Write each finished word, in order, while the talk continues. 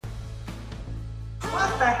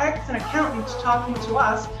what the heck is an accountant talking to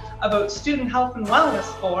us about student health and wellness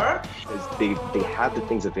for? They have the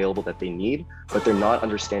things available that they need, but they're not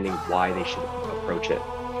understanding why they should approach it.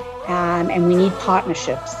 And we need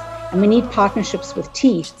partnerships. And we need partnerships with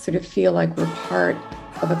teeth. Sort of feel like we're part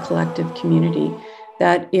of a collective community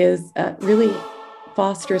that is really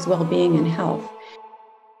fosters well-being and health.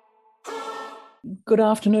 Good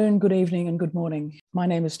afternoon, good evening, and good morning. My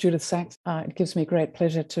name is Judyth Sachs. It gives me great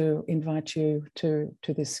pleasure to invite you to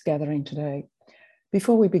this gathering today.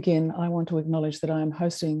 Before we begin, I want to acknowledge that I am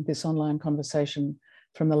hosting this online conversation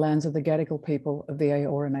from the lands of the Gadigal people of the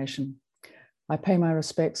Eora Nation. I pay my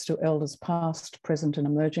respects to elders past, present, and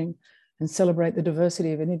emerging, and celebrate the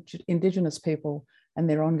diversity of Indigenous people and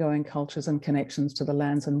their ongoing cultures and connections to the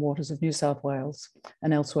lands and waters of New South Wales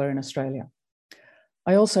and elsewhere in Australia.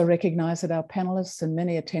 I also recognise that our panellists and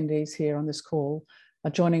many attendees here on this call are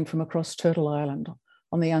joining from across Turtle Island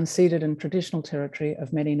on the unceded and traditional territory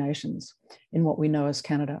of many nations in what we know as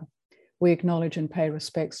Canada. We acknowledge and pay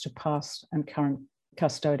respects to past and current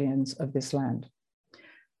custodians of this land.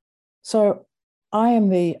 So I am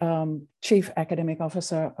the Chief Academic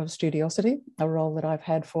Officer of Studiosity, a role that I've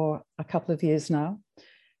had for a couple of years now.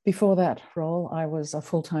 Before that role, I was a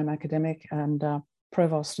full-time academic and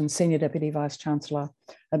Provost and Senior Deputy Vice-Chancellor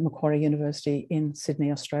at Macquarie University in Sydney,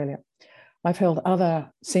 Australia. I've held other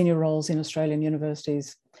senior roles in Australian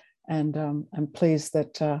universities, and I'm pleased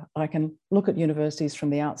that I can look at universities from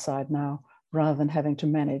the outside now rather than having to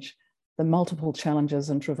manage the multiple challenges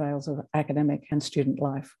and travails of academic and student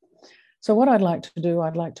life. So what I'd like to do,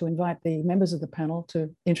 I'd like to invite the members of the panel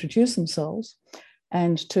to introduce themselves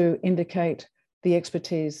and to indicate the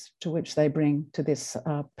expertise to which they bring to this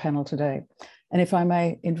panel today. And if I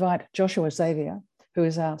may invite Joshua Xavier, who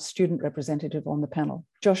is our student representative on the panel.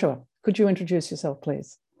 Joshua, could you introduce yourself,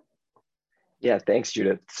 please? Yeah, thanks,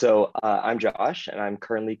 Judith. So I'm Josh, and I'm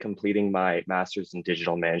currently completing my Master's in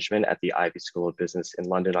Digital Management at the Ivey School of Business in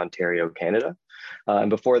London, Ontario, Canada. And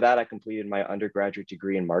before that, I completed my undergraduate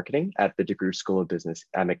degree in marketing at the DeGroote School of Business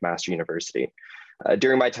at McMaster University.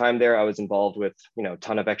 During my time there, I was involved with a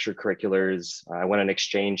ton of extracurriculars. I went on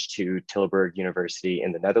exchange to Tilburg University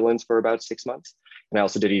in the Netherlands for about 6 months. And I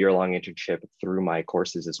also did a year-long internship through my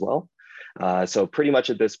courses as well. So pretty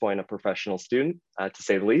much at this point, a professional student, to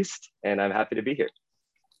say the least, and I'm happy to be here.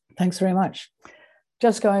 Thanks very much.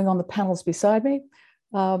 Just going on the panels beside me,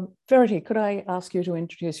 Verity, could I ask you to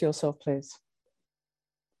introduce yourself, please?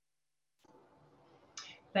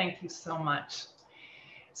 Thank you so much.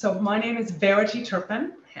 So my name is Verity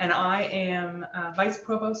Turpin, and I am Vice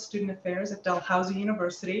Provost Student Affairs at Dalhousie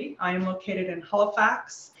University. I am located in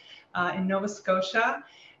Halifax, in Nova Scotia,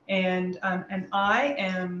 and I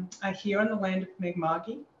am here on the land of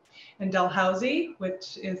Mi'kmaq. In Dalhousie,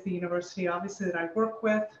 which is the university obviously that I work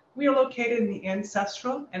with, we are located in the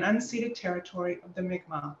ancestral and unceded territory of the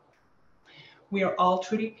Mi'kmaq. We are all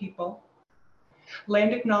treaty people.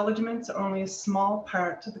 Land acknowledgements are only a small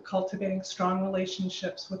part of the cultivating strong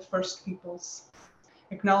relationships with First Peoples.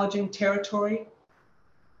 Acknowledging territory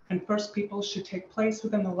and First Peoples should take place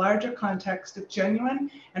within the larger context of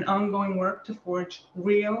genuine and ongoing work to forge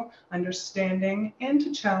real understanding and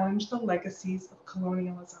to challenge the legacies of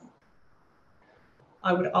colonialism.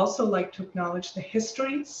 I would also like to acknowledge the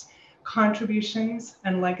histories, contributions,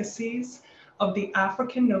 and legacies of the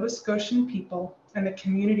African Nova Scotian people and the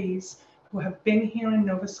communities who have been here in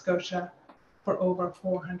Nova Scotia for over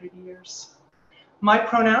 400 years. My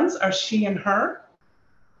pronouns are she and her.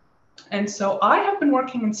 And so I have been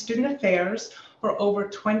working in student affairs for over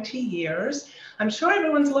 20 years. I'm sure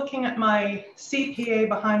everyone's looking at my CPA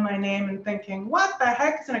behind my name and thinking, what the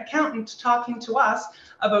heck is an accountant talking to us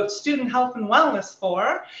about student health and wellness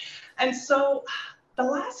for? And so the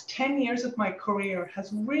last 10 years of my career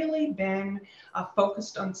has really been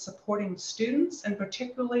focused on supporting students, and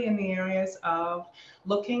particularly in the areas of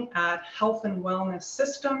looking at health and wellness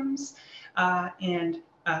systems and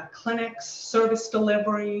clinics, service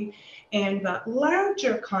delivery, and that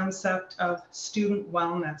larger concept of student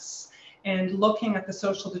wellness, and looking at the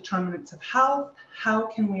social determinants of health. How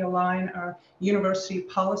can we align our university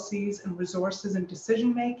policies and resources and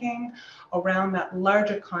decision-making around that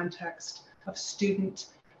larger context of student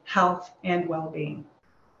health and well-being?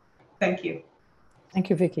 Thank you. Thank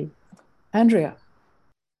you, Vicky. Andrea.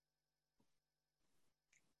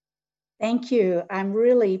 Thank you. I'm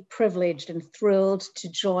really privileged and thrilled to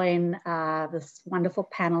join this wonderful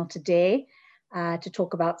panel today to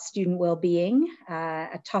talk about student well-being,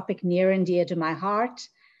 a topic near and dear to my heart.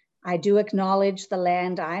 I do acknowledge the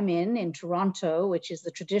land I'm in Toronto, which is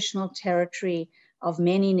the traditional territory of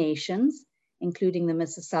many nations, including the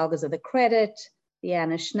Mississaugas of the Credit, the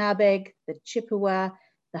Anishinaabe, the Chippewa,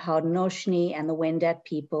 the Haudenosaunee, and the Wendat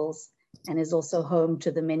peoples, and is also home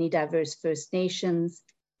to the many diverse First Nations,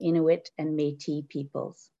 Inuit, and Métis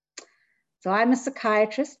peoples. So I'm a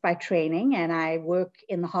psychiatrist by training, and I work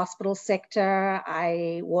in the hospital sector.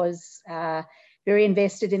 I was very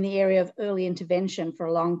invested in the area of early intervention for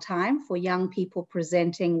a long time for young people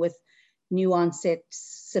presenting with new onset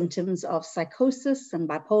symptoms of psychosis and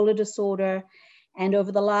bipolar disorder. And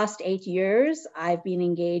over the last 8 years, I've been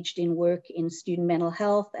engaged in work in student mental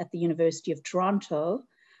health at the University of Toronto,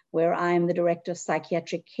 where I'm the Director of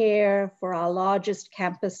Psychiatric Care for our largest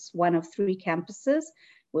campus, one of 3 campuses,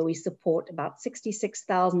 where we support about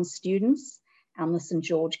 66,000 students on the St.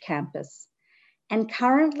 George campus. And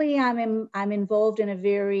currently I'm involved in a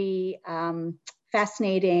very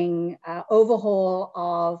fascinating overhaul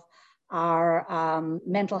of our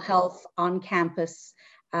mental health on campus.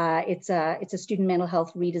 It's a student mental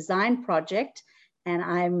health redesign project, and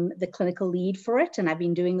I'm the clinical lead for it. And I've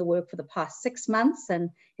been doing the work for the past 6 months,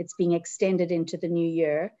 and it's being extended into the new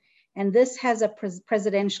year. And this has a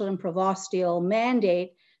presidential and provostial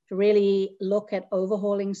mandate to really look at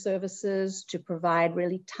overhauling services, to provide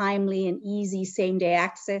really timely and easy same-day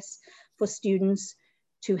access for students,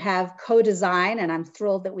 to have co-design. And I'm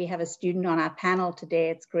thrilled that we have a student on our panel today.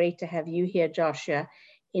 It's great to have you here, Joshua,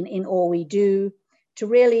 in all we do, to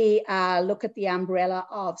really look at the umbrella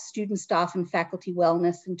of student, staff, and faculty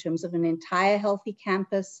wellness in terms of an entire healthy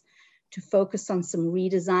campus, to focus on some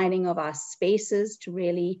redesigning of our spaces, to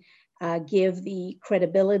really give the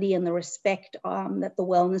credibility and the respect that the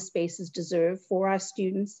wellness spaces deserve for our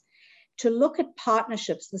students, to look at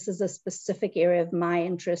partnerships. This is a specific area of my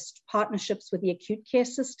interest, partnerships with the acute care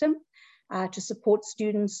system to support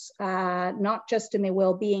students, not just in their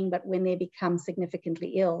well-being, but when they become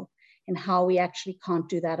significantly ill, and how we actually can't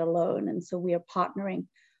do that alone. And so we are partnering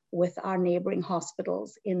with our neighboring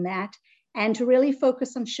hospitals in that, and to really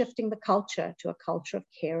focus on shifting the culture to a culture of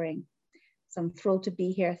caring. So I'm thrilled to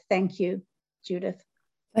be here. Thank you, Judyth.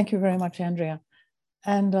 Thank you very much, Andrea.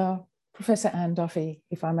 And Professor Anne Duffy,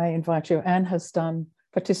 if I may invite you. Anne has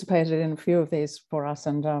participated in a few of these for us,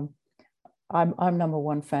 and I'm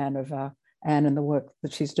 #1 fan of Anne and the work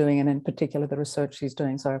that she's doing, and in particular the research she's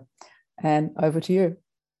doing. So Anne, over to you.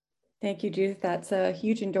 Thank you, Judyth. That's a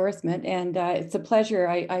huge endorsement, and it's a pleasure.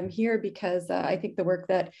 I'm here because I think the work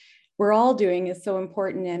that we're all doing is so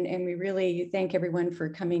important, and we really thank everyone for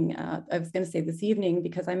coming. I was going to say this evening,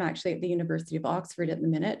 because I'm actually at the University of Oxford at the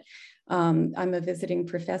minute. I'm a visiting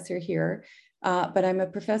professor here, but I'm a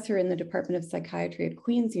professor in the Department of Psychiatry at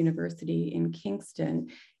Queen's University in Kingston,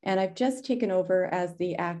 and I've just taken over as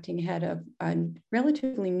the acting head of a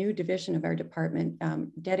relatively new division of our department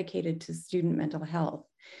dedicated to student mental health.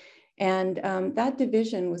 And that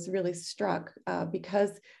division was really struck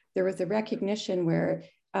because there was a recognition where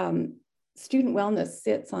student wellness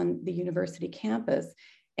sits on the university campus,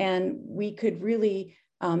 and we could really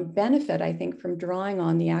benefit, I think, from drawing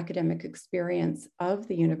on the academic experience of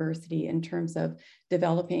the university in terms of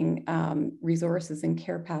developing resources and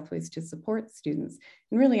care pathways to support students,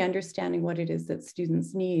 and really understanding what it is that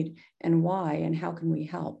students need and why, and how can we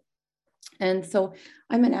help. And so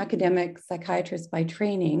I'm an academic psychiatrist by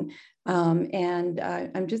training, and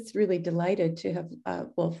I'm just really delighted to have,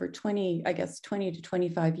 well, for 20 to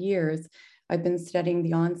 25 years, I've been studying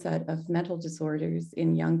the onset of mental disorders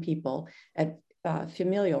in young people at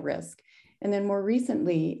familial risk. And then more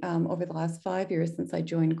recently, over the last 5 years since I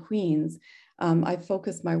joined Queen's, I've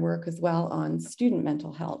focused my work as well on student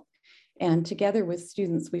mental health. And together with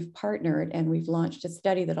students, we've partnered and we've launched a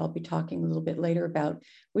study that I'll be talking a little bit later about,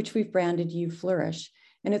 which we've branded You Flourish.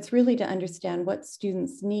 And it's really to understand what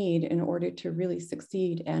students need in order to really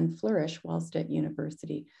succeed and flourish whilst at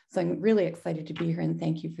university. So I'm really excited to be here, and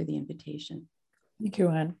thank you for the invitation. Thank you,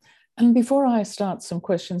 Anne. And before I start some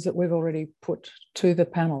questions that we've already put to the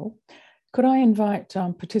panel, could I invite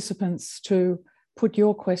participants to put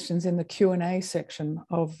your questions in the Q&A section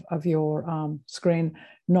of your screen,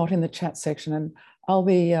 not in the chat section. And I'll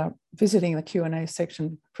be visiting the Q&A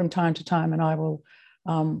section from time to time, and I will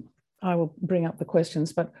bring up the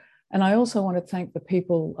questions. And I also want to thank the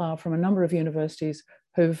people from a number of universities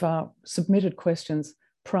who've submitted questions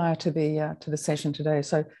prior to the session today.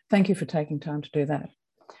 So thank you for taking time to do that.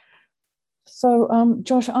 So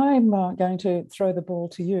Josh, I'm going to throw the ball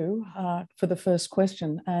to you for the first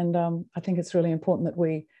question. And I think it's really important that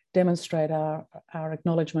we demonstrate our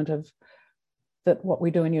acknowledgement of that what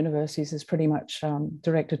we do in universities is pretty much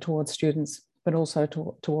directed towards students, but also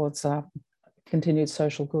towards continued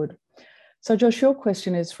social good. So Josh, your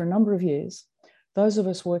question is, for a number of years, those of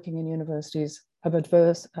us working in universities have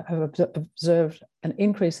observed an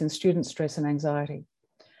increase in student stress and anxiety.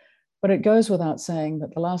 But it goes without saying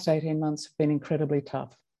that the last 18 months have been incredibly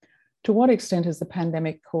tough. To what extent has the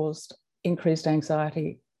pandemic caused increased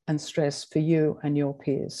anxiety and stress for you and your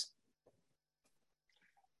peers?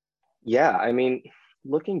 Yeah, I mean,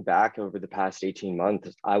 looking back over the past 18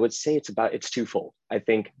 months, I would say it's twofold. I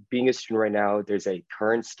think being a student right now, there's a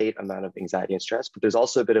current state amount of anxiety and stress, but there's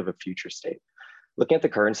also a bit of a future state. Looking at the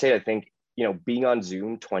current state, I think, being on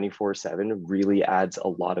Zoom 24/7 really adds a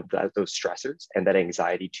lot of those stressors and that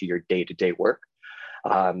anxiety to your day-to-day work.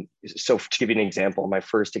 So to give you an example, my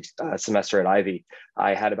first semester at Ivey,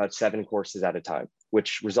 I had about 7 courses at a time,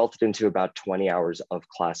 which resulted into about 20 hours of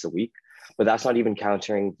class a week. But that's not even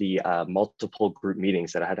counting the multiple group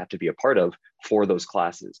meetings that I had to have to be a part of for those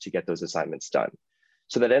classes to get those assignments done.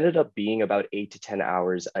 So that ended up being about 8 to 10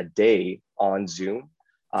 hours a day on Zoom,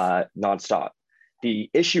 nonstop. The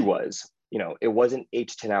issue was, it wasn't 8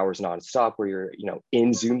 to 10 hours nonstop where you're,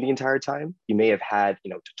 in Zoom the entire time. You may have had, a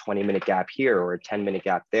 20-minute gap here or a 10-minute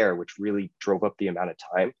gap there, which really drove up the amount of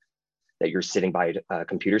time that you're sitting by a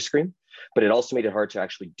computer screen. But it also made it hard to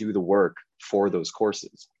actually do the work for those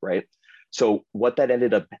courses, right? So what that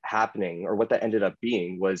ended up happening, or what that ended up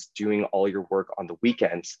being, was doing all your work on the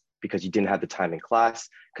weekends because you didn't have the time in class.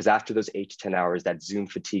 Because after those 8 to 10 hours, that Zoom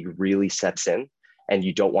fatigue really sets in and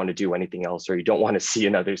you don't want to do anything else, or you don't want to see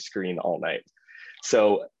another screen all night.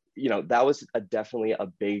 So, that was definitely a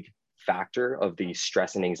big factor of the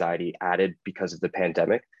stress and anxiety added because of the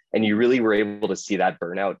pandemic. And you really were able to see that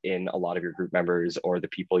burnout in a lot of your group members or the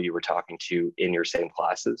people you were talking to in your same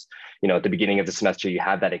classes. At the beginning of the semester, you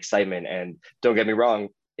have that excitement. And don't get me wrong,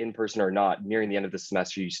 in person or not, nearing the end of the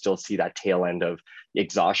semester, you still see that tail end of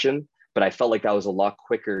exhaustion. But I felt like that was a lot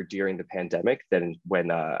quicker during the pandemic than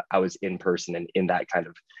when I was in person and in that kind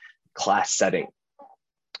of class setting.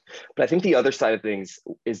 But I think the other side of things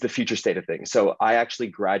is the future state of things. So I actually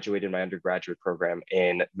graduated my undergraduate program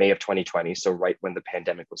in May of 2020, so right when the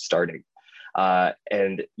pandemic was starting.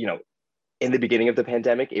 And in the beginning of the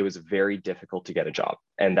pandemic, it was very difficult to get a job.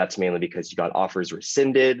 And that's mainly because you got offers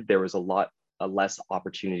rescinded. There was a lot less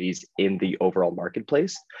opportunities in the overall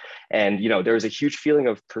marketplace. And there was a huge feeling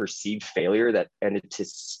of perceived failure that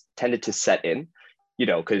tended to set in.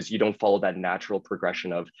 Because you don't follow that natural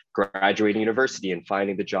progression of graduating university and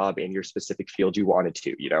finding the job in your specific field you wanted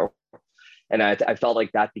to, And I felt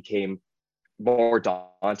like that became more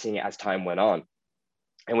daunting as time went on.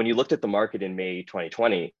 And when you looked at the market in May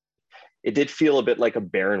 2020, it did feel a bit like a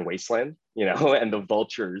barren wasteland, and the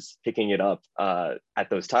vultures picking it up at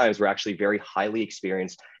those times were actually very highly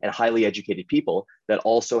experienced and highly educated people that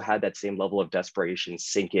also had that same level of desperation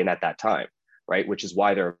sink in at that time, right? Which is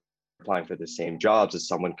why they're applying for the same jobs as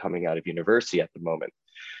someone coming out of university at the moment.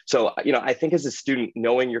 So, I think as a student,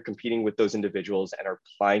 knowing you're competing with those individuals and are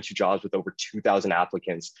applying to jobs with over 2,000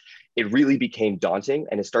 applicants, it really became daunting,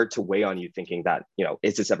 and it started to weigh on you thinking that,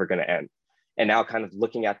 is this ever going to end? And now kind of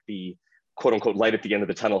looking at the quote unquote light at the end of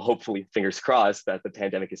the tunnel, hopefully fingers crossed that the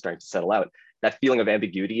pandemic is starting to settle out, that feeling of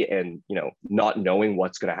ambiguity and, not knowing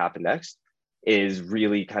what's going to happen next is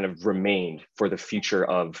really kind of remained for the future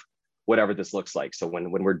of whatever this looks like. So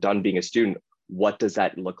when we're done being a student, what does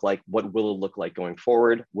that look like? What will it look like going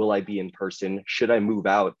forward? Will I be in person? Should I move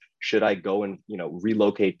out? Should I go and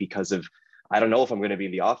relocate because of, I don't know if I'm going to be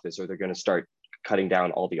in the office, or they're going to start cutting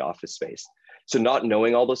down all the office space. So not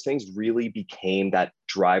knowing all those things really became that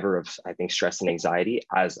driver of, I think, stress and anxiety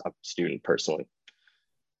as a student personally.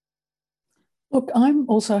 Look, I'm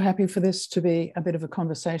also happy for this to be a bit of a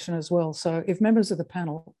conversation as well. So if members of the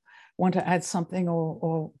panel want to add something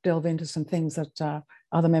or delve into some things that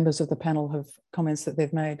other members of the panel have comments that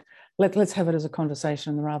they've made, let's have it as a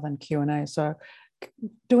conversation rather than Q&A. So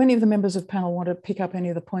do any of the members of the panel want to pick up any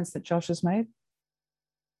of the points that Josh has made?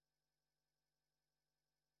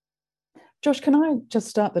 Josh, can I just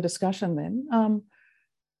start the discussion then?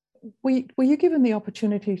 Were you given the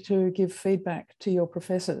opportunity to give feedback to your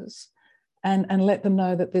professors and let them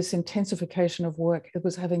know that this intensification of work, it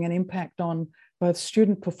was having an impact on both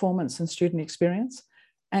student performance and student experience?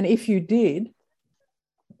 And if you did,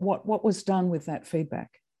 what was done with that feedback?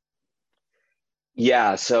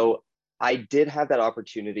 Yeah, so I did have that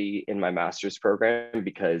opportunity in my master's program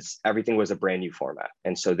because everything was a brand new format.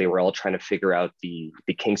 And so they were all trying to figure out the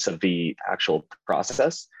kinks of the actual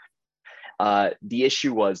process. The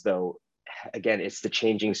issue was, though, again, it's the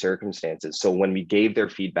changing circumstances. So when we gave their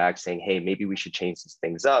feedback saying, hey, maybe we should change these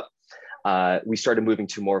things up, we started moving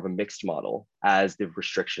to more of a mixed model as the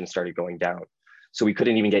restrictions started going down. So we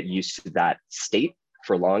couldn't even get used to that state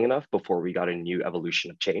for long enough before we got a new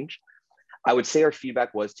evolution of change. I would say our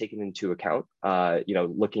feedback was taken into account.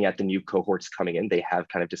 Looking at the new cohorts coming in, they have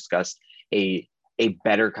kind of discussed a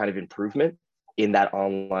better kind of improvement in that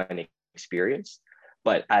online experience.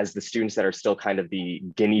 But as the students that are still kind of the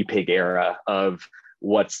guinea pig era of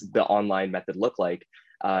what's the online method look like,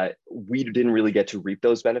 we didn't really get to reap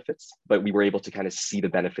those benefits, but we were able to kind of see the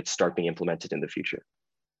benefits start being implemented in the future.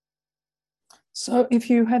 So if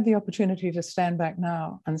you had the opportunity to stand back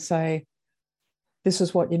now and say, this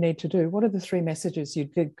is what you need to do, what are the 3 messages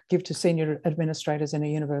you'd give to senior administrators in a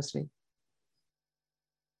university?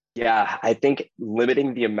 Yeah, I think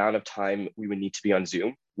limiting the amount of time we would need to be on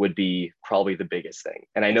Zoom would be probably the biggest thing.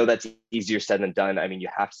 And I know that's easier said than done. I mean, you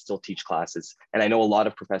have to still teach classes. And I know a lot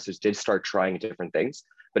of professors did start trying different things,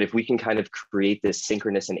 but if we can kind of create this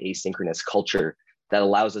synchronous and asynchronous culture that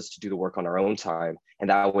allows us to do the work on our own time, and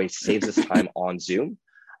that way saves us time on Zoom,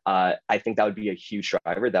 I think that would be a huge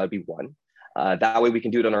driver. That would be one. That way we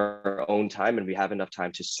can do it on our own time, and we have enough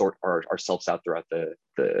time to sort ourselves out throughout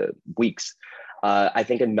the weeks. I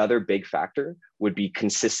think another big factor would be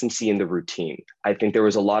consistency in the routine. I think there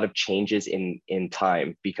was a lot of changes in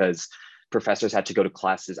time because professors had to go to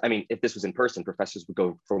classes. I mean, if this was in person, professors would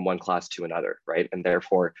go from one class to another, right? And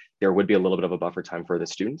therefore, there would be a little bit of a buffer time for the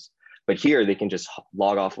students. But here, they can just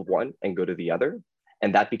log off of one and go to the other.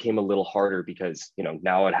 And that became a little harder because,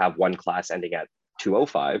 now I'd have one class ending at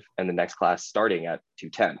 2:05 and the next class starting at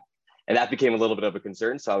 2:10. And that became a little bit of a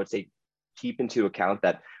concern. So I would say keep into account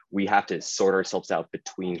that we have to sort ourselves out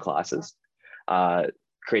between classes,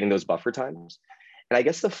 creating those buffer times. And I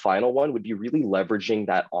guess the final one would be really leveraging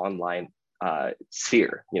that online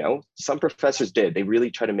sphere. Some professors did. They really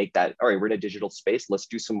try to make that, all right, we're in a digital space. Let's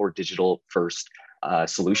do some more digital first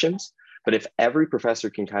solutions. But if every professor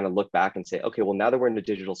can kind of look back and say, okay, well, now that we're in a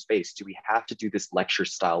digital space, do we have to do this lecture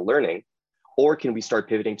style learning? Or can we start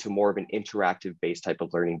pivoting to more of an interactive based type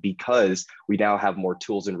of learning because we now have more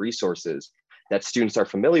tools and resources that students are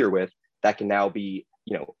familiar with that can now be,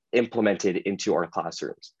 implemented into our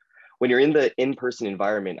classrooms. When you're in the in-person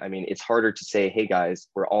environment, I mean, it's harder to say, hey guys,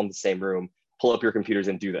 we're all in the same room, pull up your computers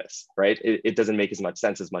and do this, right? It doesn't make as much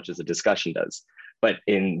sense as much as a discussion does. But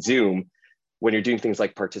in Zoom, when you're doing things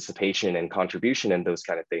like participation and contribution and those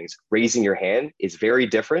kind of things, raising your hand is very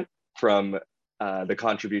different from the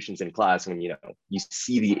contributions in class when, you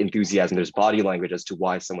see the enthusiasm, there's body language as to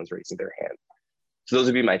why someone's raising their hand. So those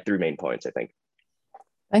would be my 3 main points, I think.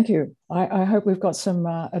 Thank you. I hope we've got some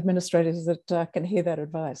administrators that can hear that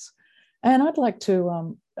advice. And I'd like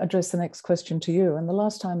to address the next question to you. And the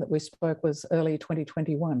last time that we spoke was early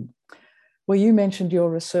 2021, where you mentioned your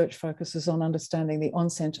research focuses on understanding the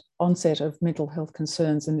onset of mental health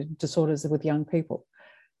concerns and disorders with young people,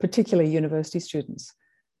 particularly university students.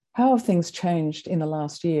 How have things changed in the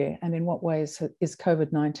last year, and in what ways is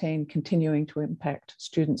COVID-19 continuing to impact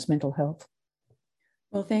students' mental health?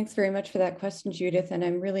 Well, thanks very much for that question, Judyth. And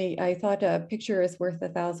I thought a picture is worth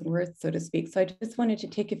 1,000 words, so to speak. So I just wanted to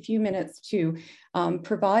take a few minutes to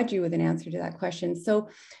provide you with an answer to that question. So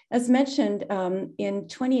as mentioned, in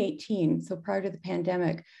 2018, so prior to the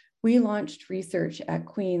pandemic, we launched research at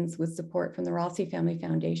Queen's with support from the Rossi Family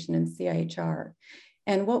Foundation and CIHR.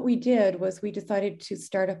 And what we did was we decided to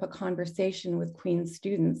start up a conversation with Queen's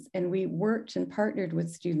students, and we worked and partnered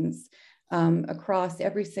with students across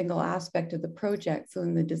every single aspect of the project. So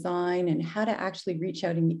in the design and how to actually reach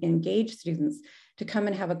out and engage students to come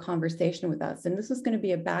and have a conversation with us. And this was going to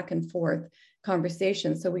be a back and forth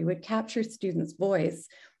conversation. So we would capture students' voice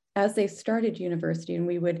as they started university, and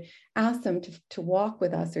we would ask them to walk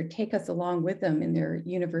with us or take us along with them in their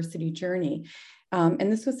university journey.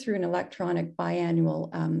 And this was through an electronic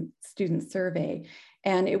biannual student survey.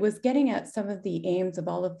 And it was getting at some of the aims of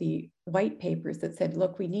all of the white papers that said,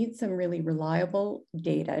 look, we need some really reliable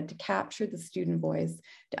data to capture the student voice,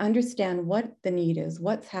 to understand what the need is,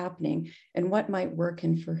 what's happening, and what might work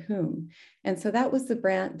and for whom. And so that was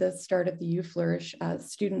the start of the You Flourish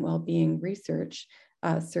Student Wellbeing Research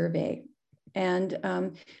Survey. And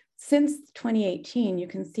since 2018, you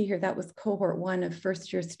can see here that was cohort 1 of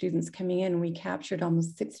first-year students coming in. We captured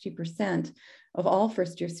almost 60% of all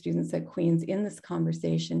first-year students at Queen's in this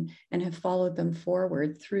conversation and have followed them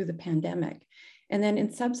forward through the pandemic. And then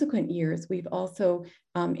in subsequent years, we've also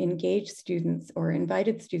engaged students or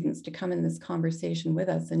invited students to come in this conversation with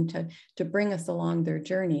us and to bring us along their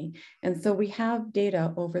journey. And so we have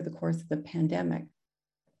data over the course of the pandemic.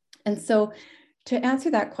 And so to answer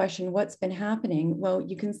that question, what's been happening? Well,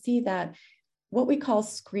 you can see that what we call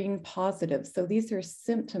screen positive. So these are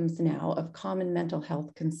symptoms now of common mental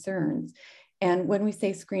health concerns. And when we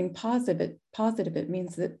say screen positive, it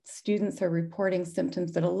means that students are reporting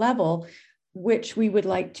symptoms at a level which we would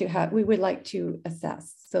like to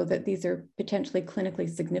assess, so that these are potentially clinically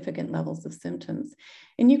significant levels of symptoms.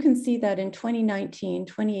 And you can see that in 2019,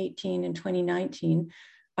 2018, and 2019,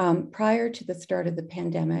 prior to the start of the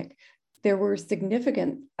pandemic, there were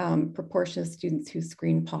significant proportion of students who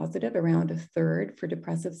screened positive, around a third for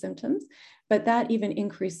depressive symptoms, but that even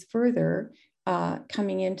increased further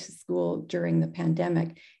coming into school during the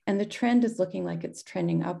pandemic. And the trend is looking like it's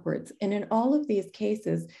trending upwards. And in all of these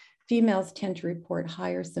cases, females tend to report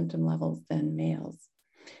higher symptom levels than males.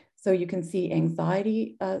 So you can see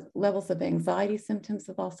anxiety, levels of anxiety symptoms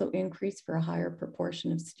have also increased for a higher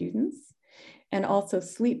proportion of students, and also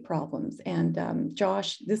sleep problems. And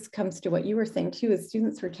Josh, this comes to what you were saying too, is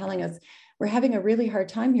students were telling us, we're having a really hard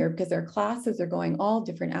time here because our classes are going all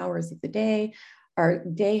different hours of the day. Our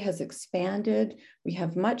day has expanded. We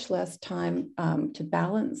have much less time to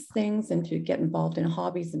balance things and to get involved in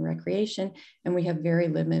hobbies and recreation. And we have very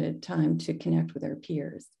limited time to connect with our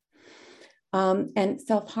peers. And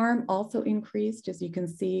self-harm also increased, as you can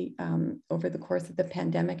see, over the course of the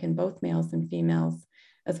pandemic in both males and females,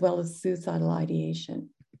 as well as suicidal ideation.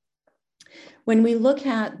 When we look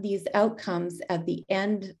at these outcomes at the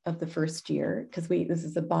end of the first year, because this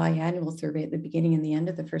is a biannual survey at the beginning and the end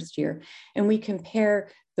of the first year, and we compare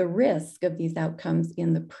the risk of these outcomes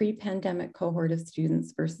in the pre-pandemic cohort of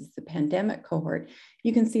students versus the pandemic cohort,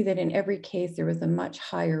 you can see that in every case, there was a much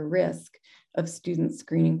higher risk of students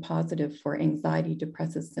screening positive for anxiety,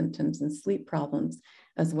 depressive symptoms, and sleep problems,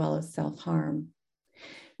 as well as self-harm.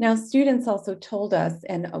 Now, students also told us,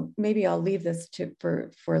 and maybe I'll leave this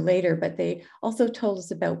for later, but they also told us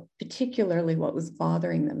about particularly what was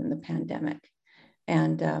bothering them in the pandemic.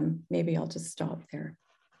 And maybe I'll just stop there.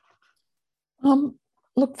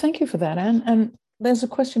 Look, thank you for that, Anne. And there's a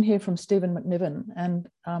question here from Stephen McNiven, and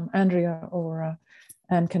Andrea or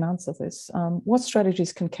Anne can answer this. What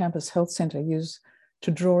strategies can Campus Health Centre use to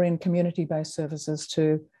draw in community-based services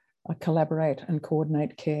to collaborate and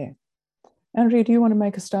coordinate care? Andrea, do you want to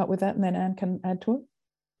make a start with that, and then Anne can add to it?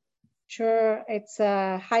 Sure. It's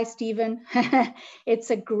hi, Stephen. It's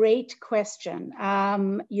a great question.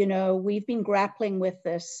 You know, we've been grappling with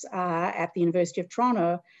this at the University of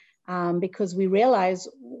Toronto because we realize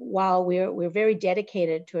while we're very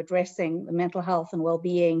dedicated to addressing the mental health and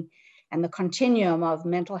well-being and the continuum of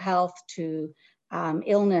mental health to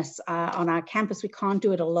illness on our campus, we can't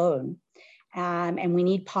do it alone. And we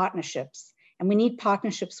need partnerships, and we need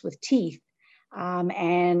partnerships with teeth. A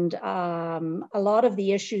lot of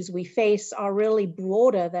the issues we face are really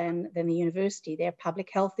broader than the university. They're public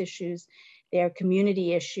health issues, they're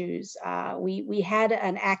community issues. We had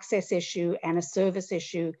an access issue and a service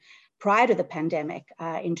issue prior to the pandemic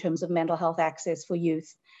in terms of mental health access for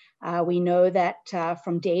youth. We know that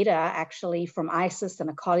from data, actually from ISIS and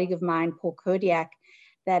a colleague of mine, Paul Kodiak,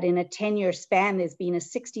 that in a 10-year span, there's been a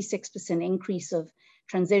 66% increase of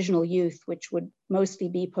transitional youth, which would mostly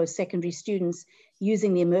be post-secondary students,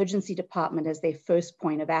 using the emergency department as their first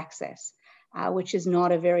point of access, which is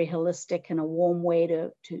not a very holistic and a warm way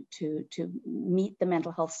to meet the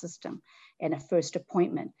mental health system in a first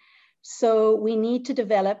appointment. So we need to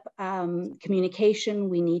develop communication,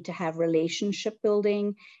 we need to have relationship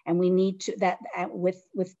building, and we need to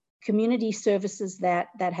with community services that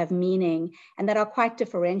have meaning and that are quite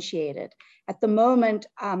differentiated. At the moment,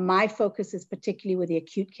 my focus is particularly with the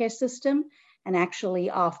acute care system. And actually,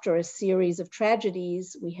 after a series of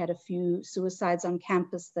tragedies, we had a few suicides on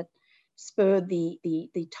campus that spurred the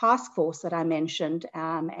task force that I mentioned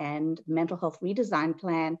and mental health redesign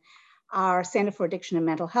plan. Our Center for Addiction and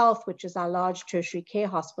Mental Health, which is our large tertiary care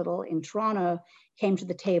hospital in Toronto, came to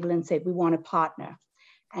the table and said, we want to partner.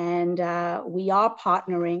 And we are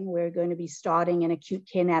partnering. We're going to be starting an acute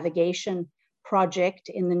care navigation project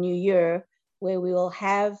in the new year, where we will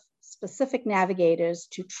have specific navigators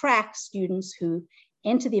to track students who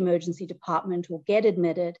enter the emergency department or get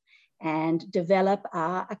admitted, and develop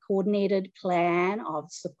a coordinated plan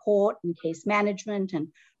of support and case management and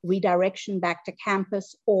redirection back to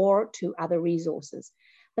campus or to other resources.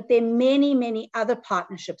 But there are many, many other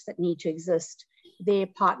partnerships that need to exist. There are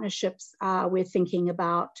partnerships we're thinking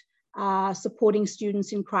about supporting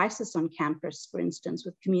students in crisis on campus, for instance,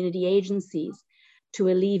 with community agencies to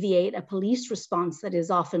alleviate a police response that is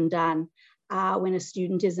often done when a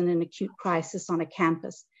student is in an acute crisis on a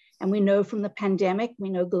campus. And we know from the pandemic,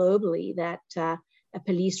 we know globally that a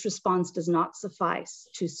police response does not suffice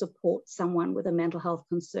to support someone with a mental health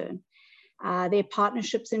concern. There are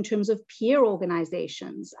partnerships in terms of peer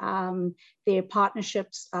organizations. There are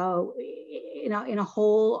partnerships in a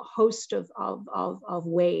whole host of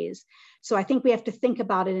ways. So I think we have to think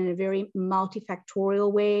about it in a very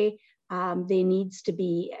multifactorial way. There needs to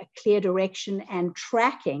be a clear direction and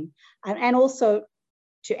tracking. And also,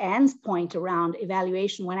 to Anne's point around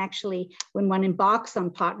evaluation, when one embarks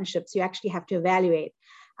on partnerships, you actually have to evaluate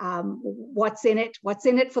what's in it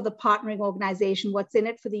for the partnering organization, what's in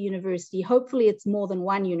it for the university. Hopefully it's more than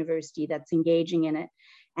one university that's engaging in it.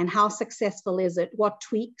 And how successful is it? What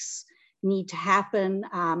tweaks need to happen?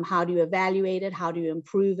 How do you evaluate it? How do you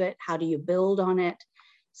improve it? How do you build on it?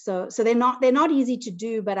 So they're not easy to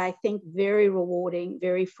do, but I think very rewarding,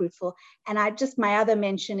 very fruitful. And my other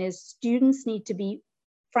mention is students need to be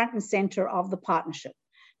front and center of the partnership.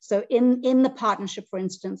 So in the partnership, for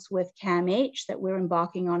instance, with CAMH that we're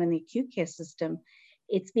embarking on in the acute care system,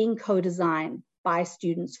 it's being co-designed by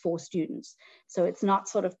students for students. So it's not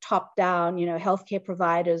sort of top down, healthcare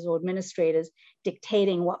providers or administrators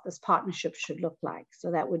dictating what this partnership should look like.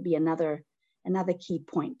 So that would be another key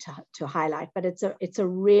point to highlight. But it's a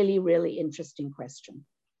really, really interesting question.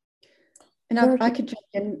 And I could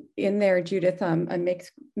jump in there, Judyth.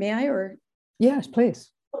 May I? Or yes, please.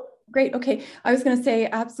 Great. Okay. I was going to say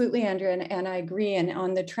absolutely, Andrea, and I agree. And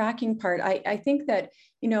on the tracking part, I think that,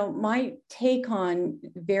 my take on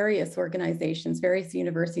various organizations, various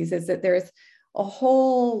universities is that there's a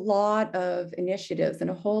whole lot of initiatives and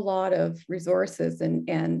a whole lot of resources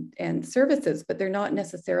and services, but they're not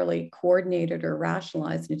necessarily coordinated or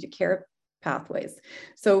rationalized into care pathways.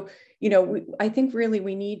 So, I think really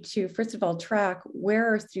we need to, first of all, track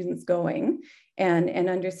where are students going and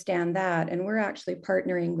understand that. And we're actually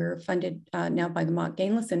partnering, we're funded now by the Mott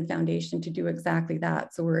Gainlison Foundation to do exactly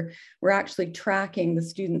that. So we're actually tracking the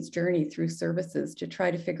students' journey through services to try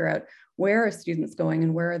to figure out where are students going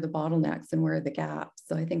and where are the bottlenecks and where are the gaps.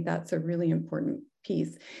 So I think that's a really important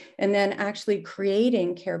piece. And then actually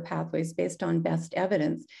creating care pathways based on best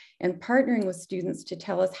evidence and partnering with students to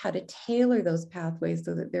tell us how to tailor those pathways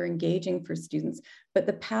so that they're engaging for students, but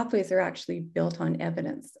the pathways are actually built on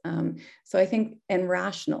evidence. So I think, and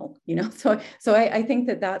rational, so I think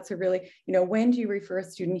that that's a really, when do you refer a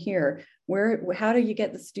student here? How do you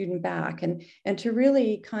get the student back? And to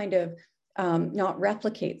really kind of not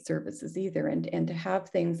replicate services either, and to have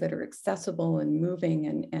things that are accessible and moving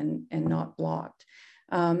and not blocked.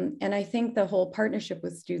 And I think the whole partnership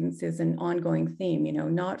with students is an ongoing theme,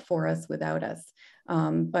 not for us without us.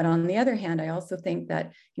 But on the other hand, I also think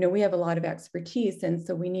that, we have a lot of expertise. And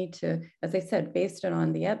so we need to, as I said, base it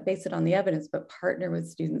on the evidence, but partner with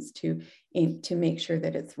students to make sure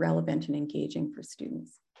that it's relevant and engaging for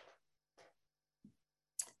students.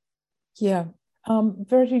 Yeah.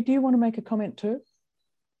 Verity, do you want to make a comment too?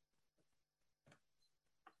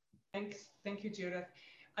 Thank you, Judyth.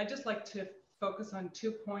 I'd just like to focus on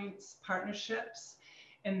 2 points: partnerships,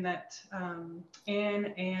 in that Anne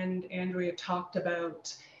and Andrea talked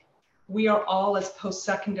about, we are all as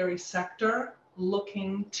post-secondary sector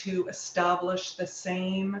looking to establish the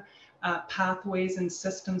same pathways and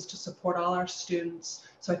systems to support all our students.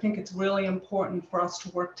 So I think it's really important for us to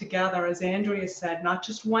work together, as Andrea said, not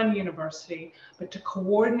just one university, but to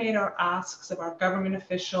coordinate our asks of our government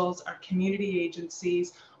officials, our community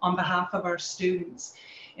agencies on behalf of our students.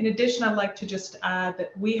 In addition, I'd like to just add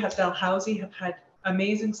that we at Dalhousie have had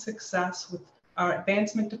amazing success with our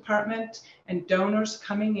advancement department and donors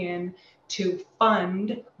coming in to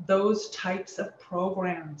fund those types of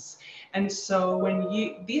programs. And so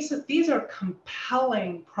when these are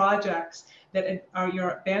compelling projects that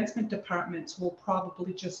your advancement departments will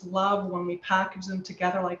probably just love when we package them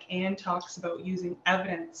together, like Anne talks about, using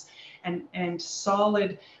evidence and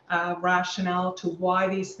solid rationale to why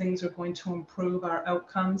these things are going to improve our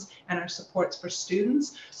outcomes and our supports for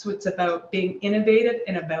students. So it's about being innovative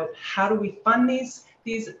and about how do we fund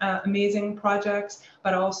these amazing projects,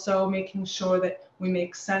 but also making sure that we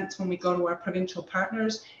make sense when we go to our provincial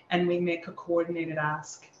partners and we make a coordinated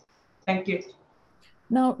ask. Thank you.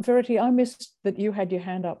 Now, Verity, I missed that you had your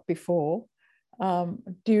hand up before.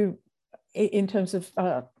 In terms of,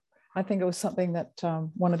 I think it was something that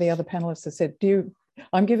one of the other panelists has said,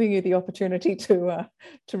 I'm giving you the opportunity to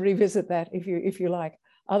revisit that if you like.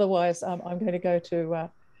 Otherwise, I'm going to go to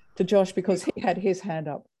Josh because he had his hand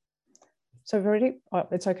up. So Verity,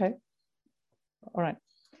 it's okay. All right.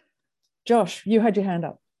 Josh, you had your hand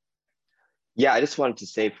up. Yeah, I just wanted to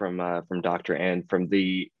say from Dr. Anne,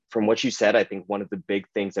 from what you said, I think one of the big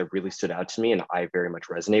things that really stood out to me and I very much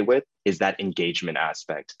resonate with is that engagement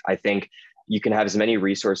aspect. I think you can have as many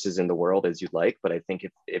resources in the world as you'd like, but I think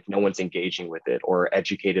if no one's engaging with it or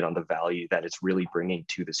educated on the value that it's really bringing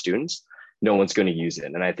to the students, no one's going to use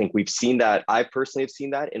it. And I think we've seen that. I personally have seen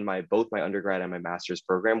that in both my undergrad and my master's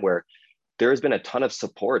program, where there has been a ton of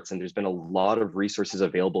supports and there's been a lot of resources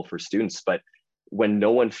available for students, but when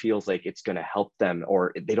no one feels like it's going to help them,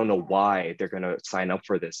 or they don't know why they're going to sign up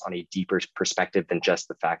for this on a deeper perspective than just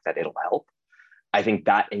the fact that it'll help, I think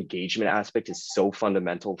that engagement aspect is so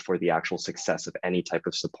fundamental for the actual success of any type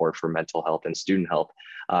of support for mental health and student health.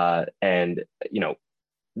 And, you know,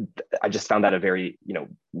 I just found that a very, you know,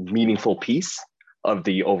 meaningful piece of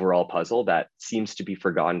the overall puzzle that seems to be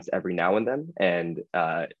forgotten every now and then. And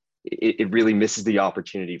it really misses the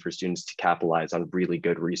opportunity for students to capitalize on really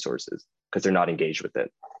good resources because they're not engaged with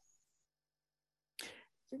it.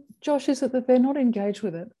 Josh, is it that they're not engaged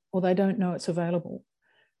with it or they don't know it's available?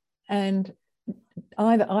 And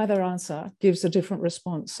either answer gives a different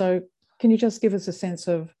response. So can you just give us a sense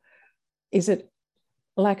of, is it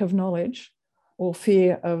lack of knowledge or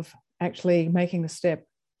fear of actually making the step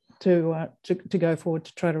to go forward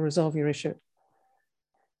to try to resolve your issue?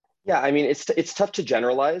 Yeah, I mean, it's tough to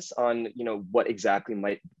generalize on, you know, what exactly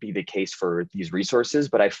might be the case for these resources,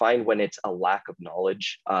 but I find when it's a lack of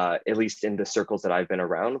knowledge, at least in the circles that I've been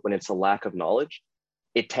around, when it's a lack of knowledge,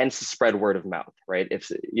 it tends to spread word of mouth, right?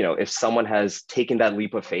 If someone has taken that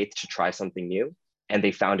leap of faith to try something new and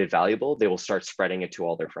they found it valuable, they will start spreading it to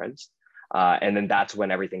all their friends. And then that's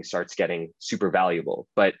when everything starts getting super valuable.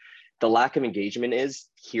 But the lack of engagement is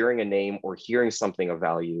hearing a name or hearing something of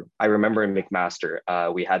value. I remember in McMaster,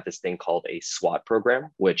 we had this thing called a SWAT program,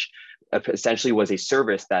 which essentially was a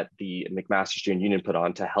service that the McMaster Student Union put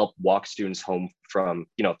on to help walk students home from,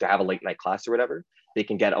 you know, if they have a late night class or whatever, they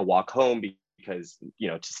can get a walk home because, you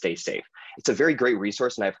know, to stay safe. It's a very great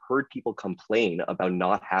resource. And I've heard people complain about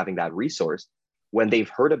not having that resource when they've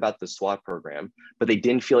heard about the SWAT program, but they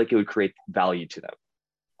didn't feel like it would create value to them.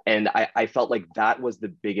 And I felt like that was the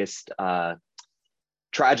biggest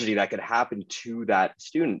tragedy that could happen to that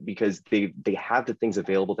student, because they have the things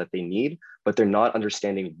available that they need, but they're not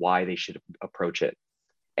understanding why they should approach it.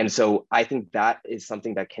 And so I think that is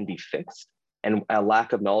something that can be fixed. And a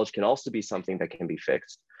lack of knowledge can also be something that can be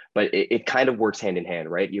fixed. But it kind of works hand in hand,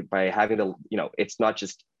 right? By having to, you know, it's not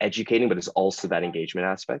just educating, but it's also that engagement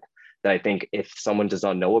aspect that I think if someone does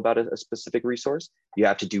not know about a specific resource, you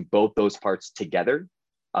have to do both those parts together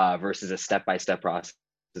versus a step-by-step process.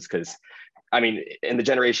 Because, I mean, in the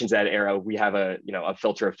Generation Z era, we have a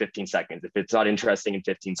filter of 15 seconds. If it's not interesting in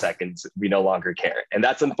 15 seconds, we no longer care. And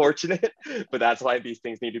that's unfortunate, but that's why these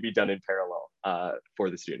things need to be done in parallel for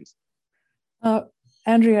the students.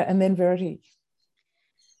 Andrea and then Verity.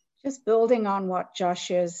 Just building on what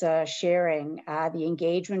Josh is sharing, the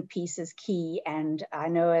engagement piece is key. And I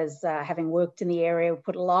know, as having worked in the area, we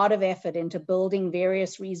put a lot of effort into building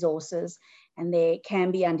various resources, and they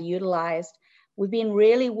can be underutilized. We've been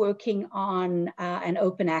really working on an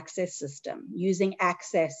open access system, using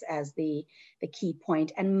access as the key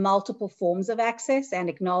point, and multiple forms of access, and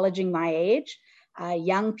acknowledging my age.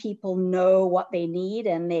 Young people know what they need,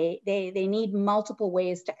 and they need multiple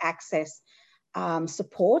ways to access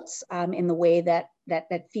supports in the way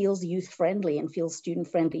that feels youth friendly and feels student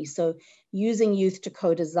friendly. So using youth to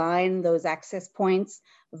co-design those access points,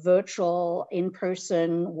 virtual,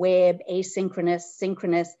 in-person, web, asynchronous,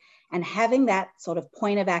 synchronous, and having that sort of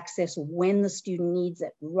point of access when the student needs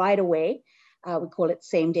it right away. We call it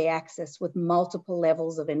same-day access with multiple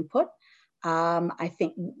levels of input. I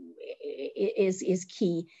think is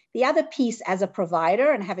key. The other piece, as a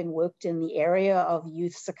provider and having worked in the area of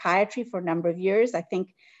youth psychiatry for a number of years, I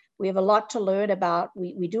think we have a lot to learn about.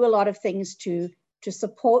 We do a lot of things to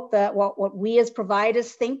support what we as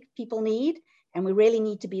providers think people need, and we really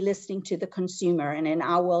need to be listening to the consumer. And in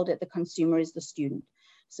our world, the consumer is the student.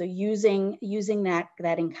 So using that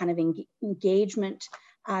in kind of engagement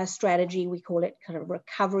strategy, we call it kind of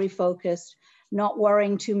recovery focused. Not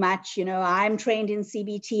worrying too much, you know, I'm trained in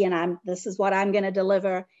CBT and this is what I'm going to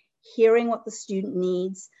deliver, hearing what the student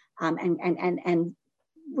needs, and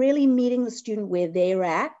really meeting the student where they're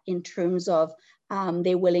at in terms of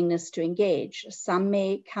their willingness to engage. Some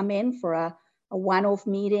may come in for a one-off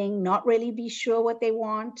meeting, not really be sure what they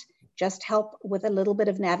want, just help with a little bit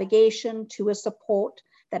of navigation to a support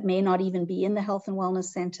that may not even be in the Health and Wellness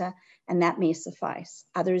Center, and that may suffice.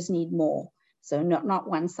 Others need more. So not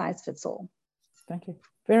one size fits all. Thank you.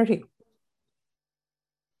 Verity.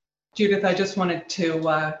 Judyth, I just wanted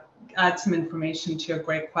to add some information to your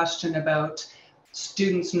great question about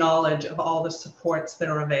students' knowledge of all the supports that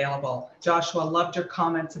are available. Joshua, loved your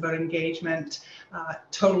comments about engagement,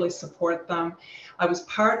 totally support them. I was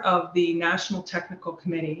part of the National Technical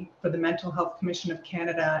Committee for the Mental Health Commission of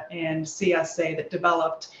Canada and CSA that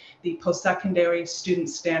developed the postsecondary student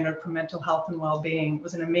standard for mental health and well-being. It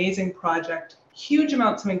was an amazing project, huge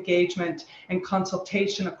amounts of engagement and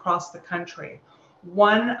consultation across the country.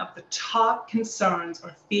 one of the top concerns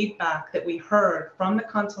or feedback that we heard from the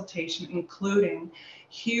consultation, including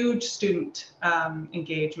huge student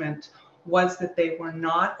engagement, was that they were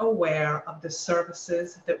not aware of the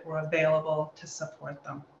services that were available to support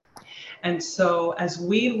them. And so as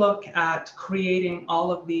we look at creating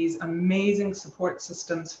all of these amazing support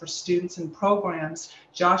systems for students and programs,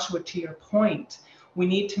 Joshua, to your point, we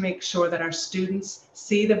need to make sure that our students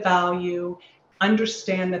see the value,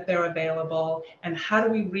 understand that they're available, and how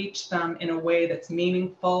do we reach them in a way that's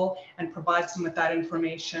meaningful and provides them with that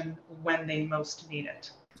information when they most need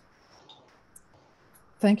it.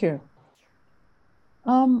 Thank you.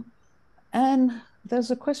 And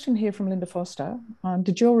there's a question here from Linda Foster.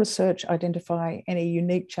 Did your research identify any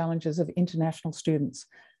unique challenges of international students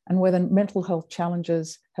and whether mental health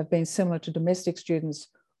challenges have been similar to domestic students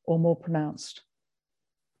or more pronounced?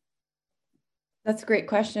 That's a great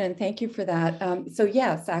question, and thank you for that. So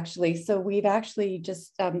yes, actually, so we've actually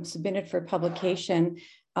just submitted for publication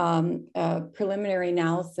a preliminary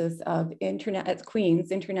analysis of at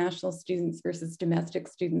Queen's international students versus domestic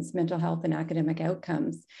students' mental health and academic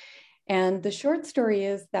outcomes. And the short story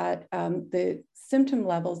is that the symptom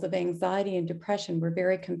levels of anxiety and depression were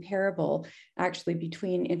very comparable, actually,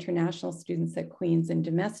 between international students at Queen's and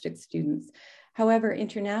domestic students. However,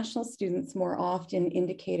 international students more often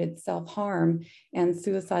indicated self-harm and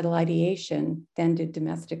suicidal ideation than did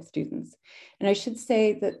domestic students. And I should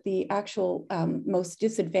say that the actual most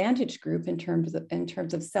disadvantaged group in terms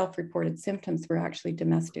of self-reported symptoms were actually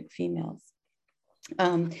domestic females.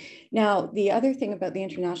 Now, the other thing about the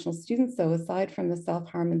international students, though, aside from the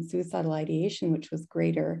self-harm and suicidal ideation, which was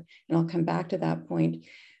greater, and I'll come back to that point,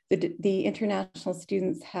 the international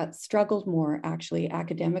students had struggled more actually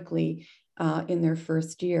academically in their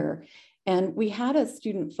first year. And we had a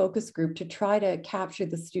student focus group to try to capture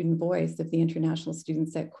the student voice of the international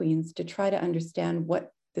students at Queen's to try to understand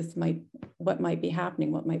what might be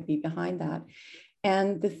happening, what might be behind that.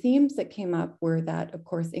 And the themes that came up were that, of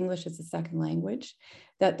course, English is a second language,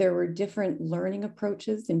 that there were different learning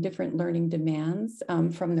approaches and different learning demands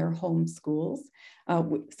from their home schools.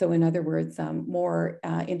 So in other words, more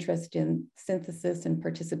interest in synthesis and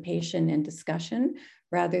participation and discussion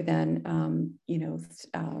rather than,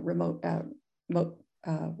 what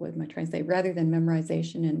am I trying to say? Rather than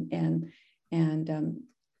memorization and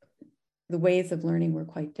the ways of learning were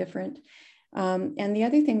quite different. And the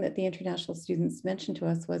other thing that the international students mentioned to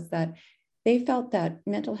us was that they felt that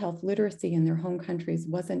mental health literacy in their home countries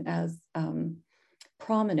wasn't as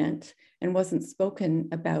prominent and wasn't spoken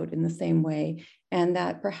about in the same way, and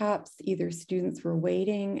that perhaps either students were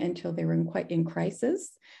waiting until they were in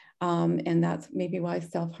crisis, and that's maybe why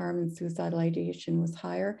self-harm and suicidal ideation was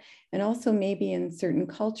higher, and also maybe in certain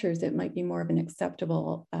cultures it might be more of an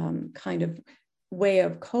acceptable kind of way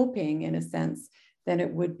of coping in a sense than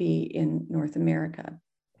it would be in North America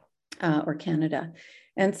or Canada.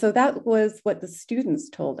 And so that was what the students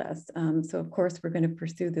told us. So of course, we're going to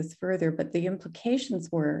pursue this further, but the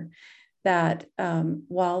implications were that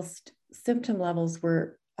whilst symptom levels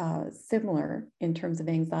were similar in terms of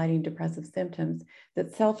anxiety and depressive symptoms,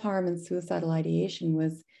 that self-harm and suicidal ideation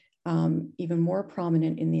was even more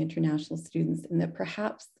prominent in the international students, and that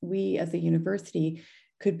perhaps we as a university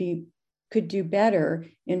could do better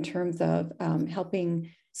in terms of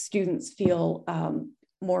helping students feel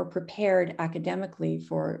more prepared academically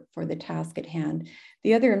for the task at hand.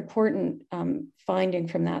 The other important finding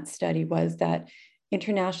from that study was that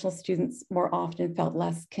international students more often felt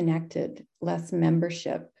less connected, less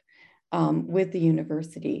membership with the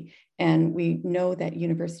university. And we know that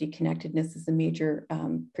university connectedness is a major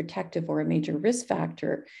protective or a major risk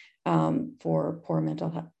factor for poor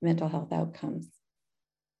mental health outcomes.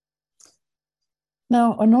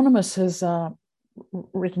 Now, Anonymous has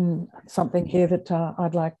written something here that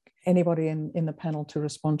I'd like anybody in the panel to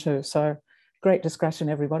respond to. So great discussion,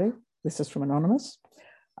 everybody. This is from Anonymous.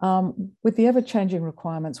 With the ever-changing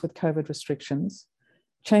requirements with COVID restrictions,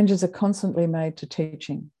 changes are constantly made to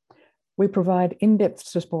teaching. We provide in-depth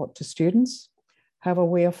support to students. However,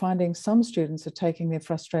 we are finding some students are taking their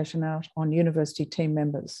frustration out on university team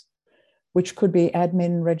members, which could be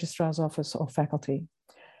admin, registrar's office, or faculty.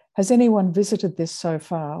 Has anyone visited this so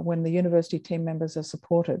far? When the university team members are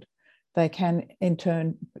supported, they can in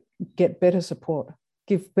turn get better support,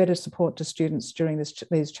 give better support to students during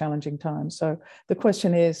these challenging times. So the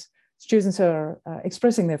question is, students are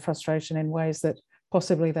expressing their frustration in ways that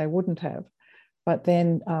possibly they wouldn't have, but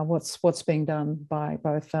then what's being done by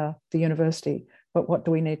both the university, but what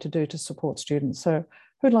do we need to do to support students? So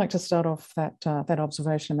who'd like to start off that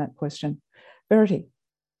observation, that question? Verity.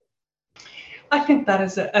 I think that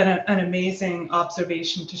is an amazing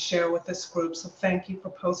observation to share with this group. So thank you for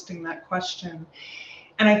posting that question.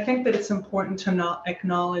 And I think that it's important to not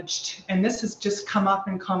acknowledge, and this has just come up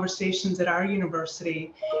in conversations at our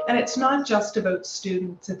university, and it's not just about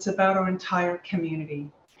students, it's about our entire community.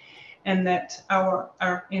 And that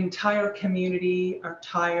our entire community are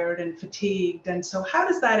tired and fatigued. And so how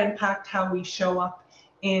does that impact how we show up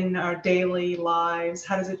in our daily lives?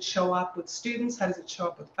 How does it show up with students? How does it show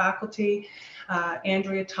up with faculty?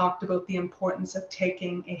 Andrea talked about the importance of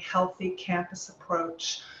taking a healthy campus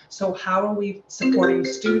approach. So how are we supporting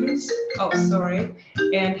students?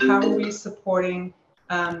 And how are we supporting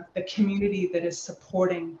the community that is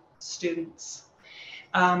supporting students?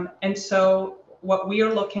 And so what we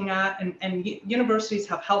are looking at, and universities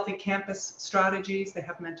have healthy campus strategies, they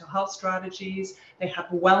have mental health strategies, they have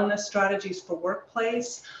wellness strategies for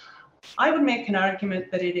workplace. I would make an argument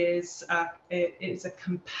that it is a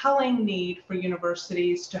compelling need for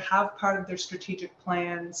universities to have part of their strategic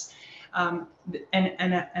plans and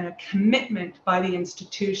a commitment by the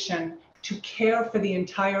institution to care for the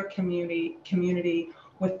entire community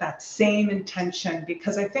with that same intention,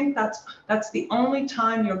 because I think that's the only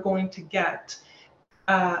time you're going to get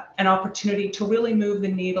an opportunity to really move the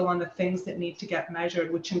needle on the things that need to get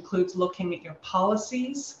measured, which includes looking at your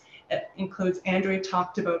policies. It includes, Andrea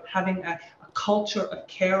talked about having a culture of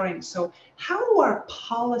caring. So how do our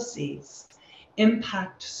policies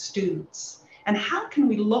impact students? And how can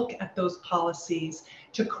we look at those policies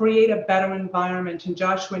to create a better environment? And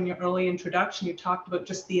Joshua, in your early introduction, you talked about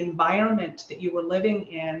just the environment that you were living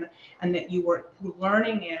in and that you were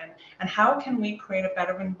learning in. And how can we create a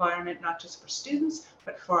better environment, not just for students,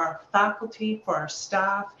 but for our faculty, for our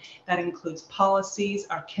staff? That includes policies,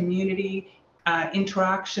 our community,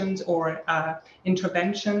 interactions or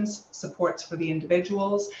interventions, supports for the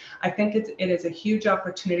individuals. I think it is a huge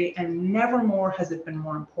opportunity, and never more has it been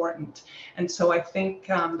more important. And so I think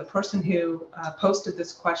the person who posted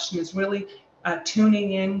this question is really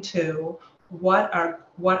tuning into one of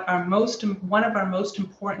our most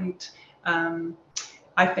important,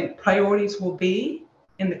 I think, priorities will be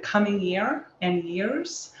in the coming year and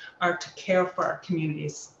years are to care for our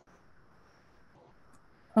communities.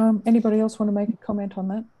 Anybody else want to make a comment on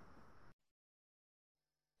that?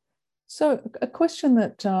 So a question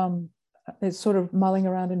that is sort of mulling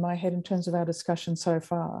around in my head in terms of our discussion so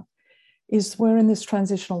far is we're in this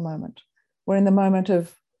transitional moment. We're in the moment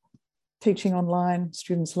of teaching online,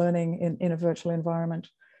 students learning in a virtual environment.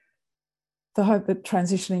 The hope that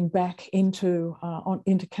transitioning back into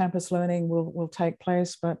campus learning will take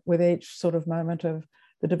place, but with each sort of moment of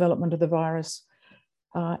the development of the virus,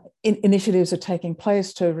 initiatives are taking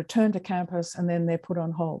place to return to campus, and then they're put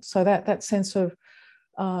on hold. So that sense of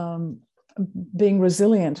being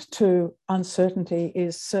resilient to uncertainty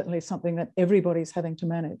is certainly something that everybody's having to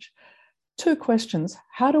manage. Two questions: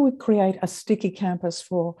 how do we create a sticky campus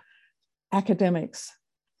for academics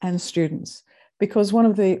and students? Because one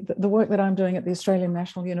of the work that I'm doing at the Australian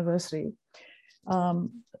National University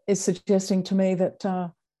is suggesting to me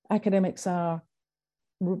that academics are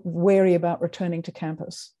wary about returning to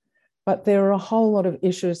campus, but there are a whole lot of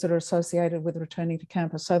issues that are associated with returning to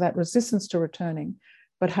campus. So that resistance to returning,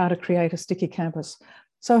 but how to create a sticky campus.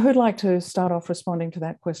 So who'd like to start off responding to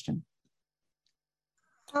that question?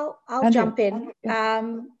 I'll jump in.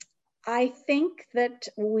 Yeah. I think that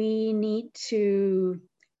we need to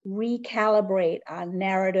recalibrate our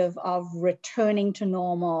narrative of returning to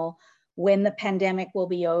normal when the pandemic will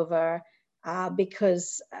be over,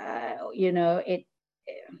 because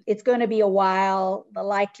it's going to be a while. The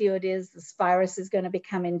likelihood is this virus is going to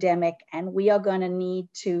become endemic, and we are going to need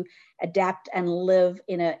to adapt and live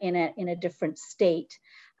in a different state.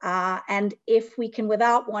 And if we can,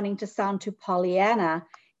 without wanting to sound too Pollyanna,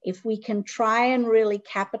 if we can try and really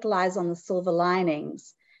capitalize on the silver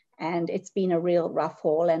linings, and it's been a real rough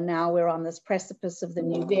haul, and now we're on this precipice of the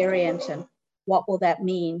new variant, and what will that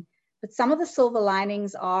mean? But some of the silver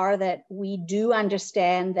linings are that we do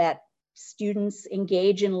understand that students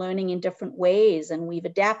engage in learning in different ways, and we've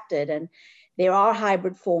adapted, and there are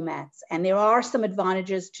hybrid formats, and there are some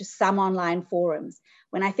advantages to some online forums.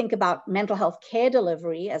 When I think about mental health care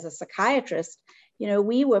delivery as a psychiatrist,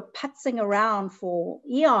 we were putzing around for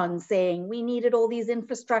eons saying we needed all these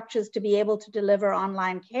infrastructures to be able to deliver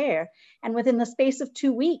online care. And within the space of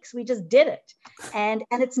 2 weeks, we just did it. And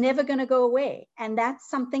it's never going to go away. And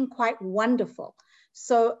that's something quite wonderful.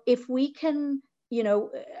 So if we can,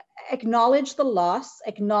 acknowledge the loss,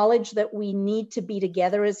 acknowledge that we need to be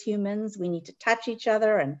together as humans, we need to touch each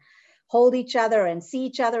other and hold each other and see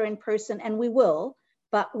each other in person, and we will,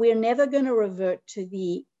 but we're never going to revert to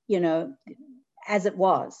the, as it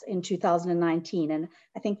was in 2019. And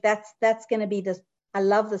I think that's going to be the, I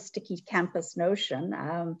love the sticky campus notion,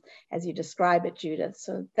 as you describe it, Judyth.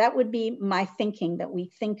 So that would be my thinking, that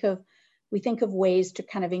we think of ways to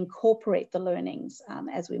kind of incorporate the learnings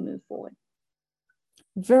as we move forward.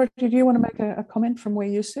 Verity, do you want to make a comment from where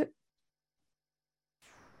you sit?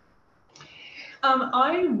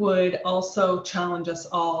 I would also challenge us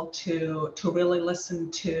all to really listen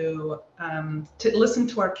to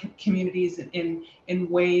our communities in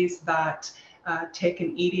ways that take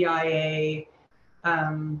an EDIA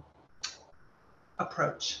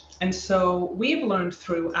approach. And so we've learned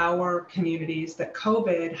through our communities that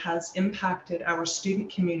COVID has impacted our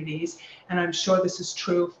student communities, and I'm sure this is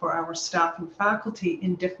true for our staff and faculty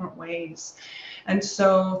in different ways. And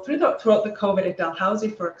so throughout the COVID at Dalhousie,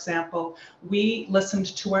 for example, we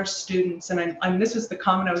listened to our students, and this was the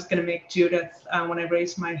comment I was going to make, Judyth, when I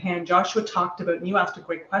raised my hand. Joshua talked about, and you asked a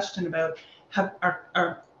great question about,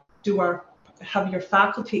 have your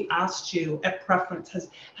faculty asked you at preference, has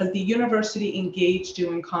the university engaged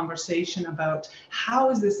you in conversation about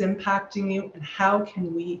how is this impacting you and how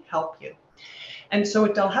can we help you? And so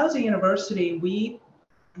at Dalhousie University, we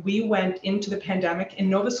went into the pandemic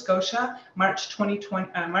in Nova Scotia, March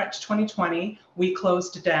 2020, we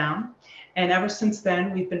closed down. And ever since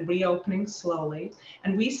then, we've been reopening slowly.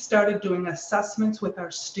 And we started doing assessments with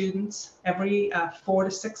our students every 4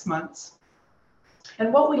 to 6 months.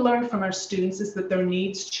 And what we learned from our students is that their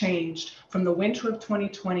needs changed from the winter of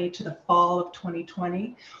 2020 to the fall of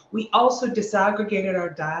 2020. We also disaggregated our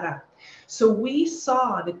data. So we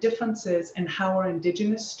saw the differences in how our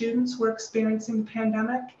Indigenous students were experiencing the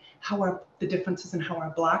pandemic, the differences in how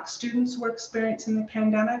our Black students were experiencing the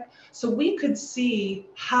pandemic. So we could see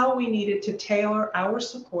how we needed to tailor our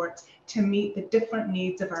supports to meet the different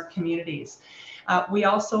needs of our communities. We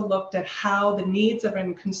also looked at how the needs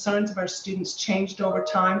and concerns of our students changed over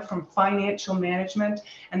time, from financial management,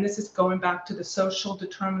 and this is going back to the social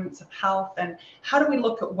determinants of health, and how do we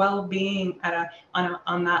look at well-being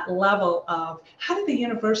on that level of how do the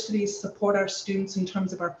universities support our students in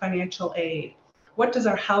terms of our financial aid? What does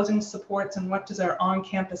our housing supports and what does our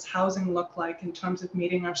on-campus housing look like in terms of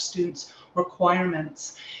meeting our students'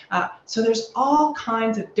 requirements? So there's all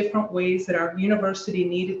kinds of different ways that our university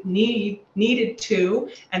needed to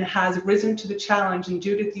and has risen to the challenge. And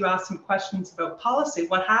Judyth, you asked some questions about policy.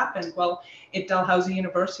 What happened? Well, at Dalhousie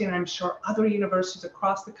University, and I'm sure other universities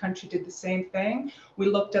across the country did the same thing, we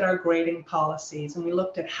looked at our grading policies and we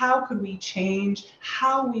looked at how could we change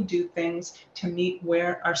how we do things to meet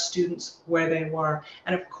our students where they were.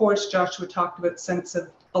 And of course, Joshua talked about sense of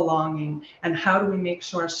belonging and how do we make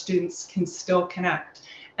sure our students can still connect.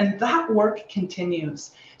 And that work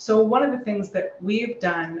continues. So one of the things that we've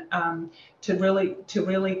done to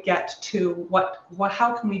really get to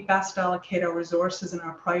how can we best allocate our resources and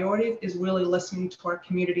our priorities is really listening to our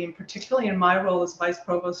community, and particularly in my role as Vice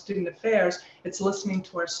Provost Student Affairs, it's listening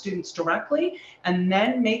to our students directly and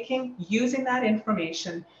then using that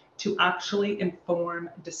information to actually inform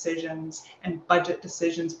decisions and budget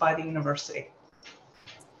decisions by the university.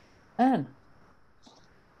 Anne.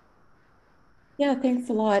 Yeah, thanks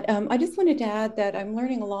a lot. I just wanted to add that I'm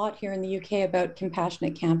learning a lot here in the UK about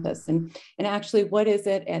compassionate campus and actually what is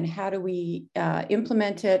it and how do we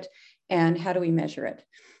implement it and how do we measure it.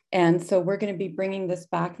 And so we're going to be bringing this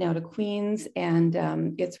back now to Queen's, and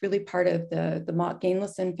it's really part of the Mott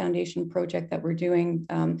Gainlison Foundation project that we're doing.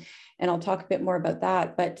 And I'll talk a bit more about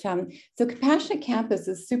that. But so compassionate campus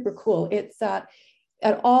is super cool. It's at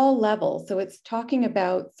all levels. So it's talking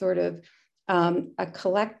about sort of a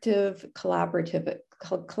collaborative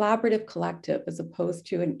collective as opposed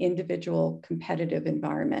to an individual competitive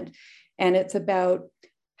environment. And it's about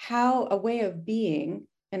how a way of being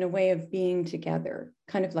and a way of being together,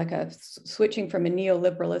 kind of like switching from a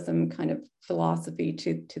neoliberalism kind of philosophy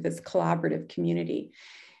to this collaborative community.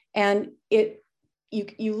 And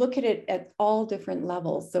you look at it at all different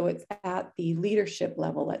levels. So it's at the leadership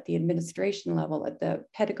level, at the administration level, at the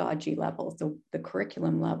pedagogy level, so the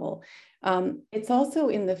curriculum level. It's also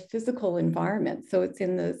in the physical environment. So it's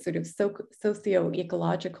in the sort of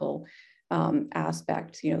socio-ecological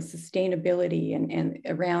aspect, sustainability and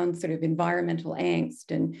around sort of environmental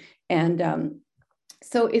angst. And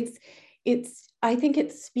so I think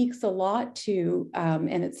it speaks a lot to,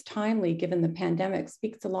 and it's timely given the pandemic,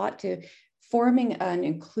 speaks a lot to forming an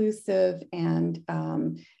inclusive and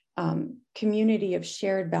community of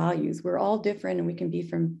shared values. We're all different and we can be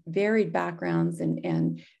from varied backgrounds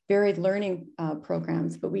and varied learning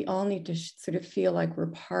programs, but we all need to sort of feel like we're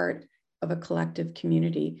part of a collective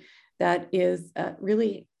community that is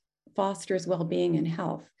really fosters well-being and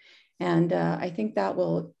health. And I think that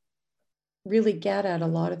will really get at a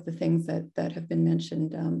lot of the things that have been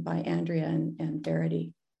mentioned by Andrea and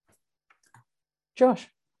Verity. Josh,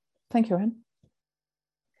 thank you, Anne.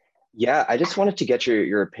 Yeah, I just wanted to get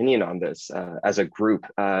your opinion on this as a group.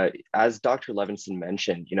 As Dr. Levinson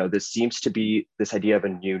mentioned, this seems to be this idea of a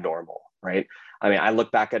new normal, right? I mean, I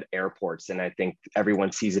look back at airports and I think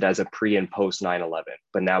everyone sees it as a pre and post 9/11,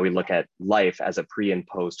 but now we look at life as a pre and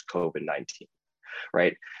post COVID-19,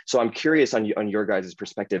 right? So I'm curious on your guys'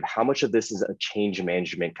 perspective, how much of this is a change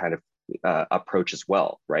management kind of approach as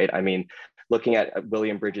well, right? I mean, looking at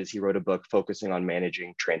William Bridges, he wrote a book focusing on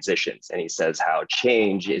managing transitions. And he says how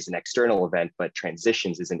change is an external event, but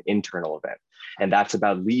transitions is an internal event. And that's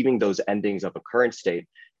about leaving those endings of a current state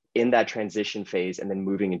in that transition phase and then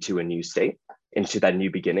moving into a new state, into that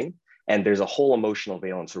new beginning. And there's a whole emotional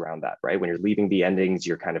valence around that, right? When you're leaving the endings,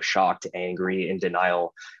 you're kind of shocked, angry, in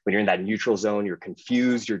denial. When you're in that neutral zone, you're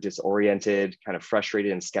confused, you're disoriented, kind of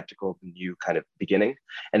frustrated and skeptical of the new kind of beginning.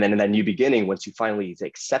 And then in that new beginning, once you finally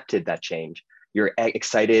accepted that change, you're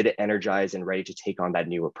excited, energized, and ready to take on that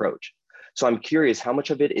new approach. So I'm curious, how much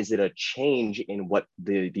of it is it a change in what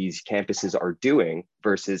these campuses are doing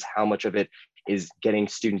versus how much of it is getting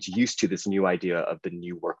students used to this new idea of the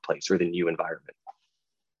new workplace or the new environment?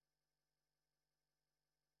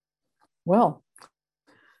 Well,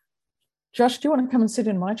 Josh, do you want to come and sit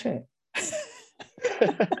in my chair?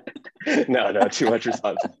 No, too much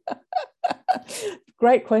responsibility.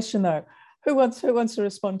 Great question, though. Who wants to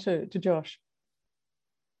respond to Josh?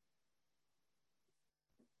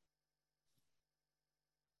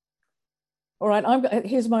 All right,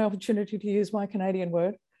 here's my opportunity to use my Canadian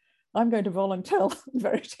word. I'm going to volunteer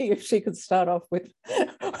Verity if she could start off with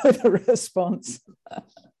a response.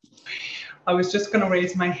 I was just going to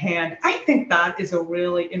raise my hand. I think that is a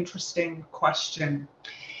really interesting question,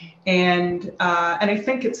 and I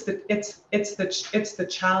think it's the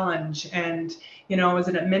challenge. And as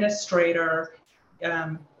an administrator,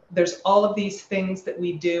 there's all of these things that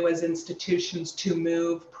we do as institutions to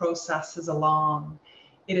move processes along.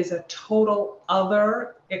 It is a total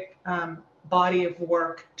other body of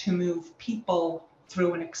work to move people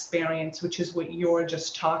through an experience, which is what you're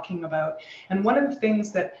just talking about. And one of the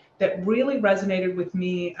things that really resonated with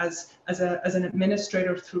me as an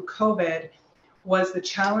administrator through COVID was the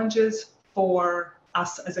challenges for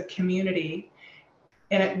us as a community.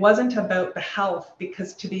 And it wasn't about the health,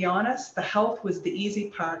 because to be honest, the health was the easy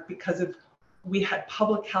part because we had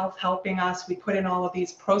public health helping us. We put in all of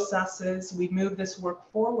these processes. We moved this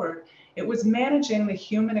work forward. It was managing the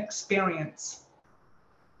human experience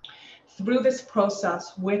through this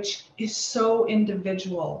process, which is so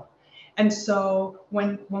individual. And so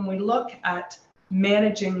when we look at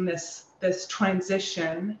managing this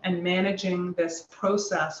transition and managing this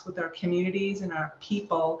process with our communities and our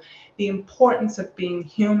people, the importance of being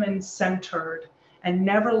human-centered and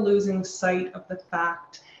never losing sight of the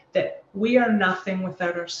fact that we are nothing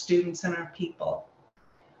without our students and our people.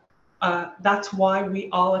 That's why we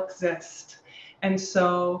all exist. And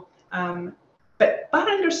so, but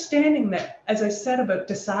understanding that, as I said about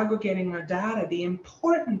disaggregating our data, the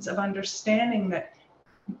importance of understanding that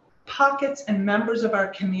pockets and members of our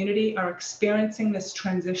community are experiencing this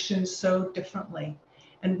transition so differently.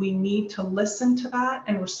 And we need to listen to that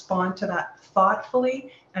and respond to that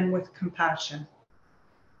thoughtfully and with compassion.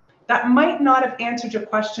 That might not have answered your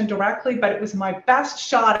question directly, but it was my best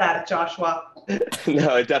shot at it, Joshua.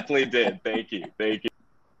 No, it definitely did. Thank you.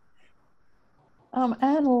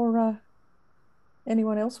 Anne or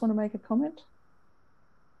anyone else want to make a comment?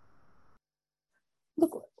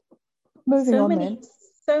 Look, moving on then.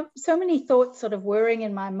 So many thoughts sort of whirring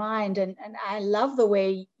in my mind, and I love the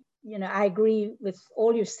way, I agree with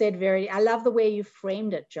all you've said, Verity. I love the way you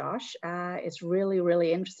framed it, Josh. It's really,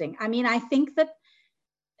 really interesting. I mean, I think that,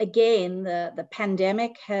 again, the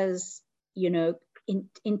pandemic has,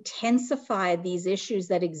 intensified these issues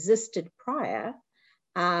that existed prior,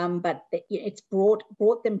 but it's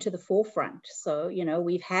brought them to the forefront. So,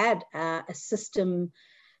 we've had a system,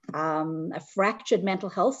 a fractured mental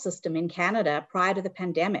health system in Canada prior to the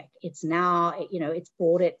pandemic. It's now, it's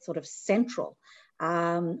brought it sort of central.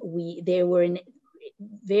 There were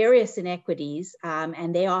various inequities,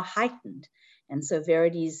 and they are heightened. And so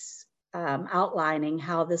Verity's outlining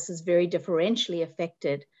how this has very differentially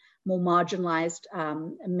affected more marginalized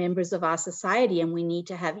members of our society, and we need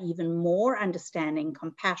to have even more understanding,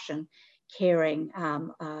 compassion, caring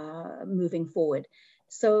moving forward.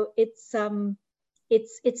 So it's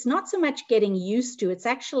not so much getting used to, it's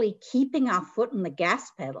actually keeping our foot on the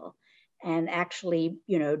gas pedal and actually,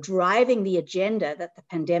 driving the agenda that the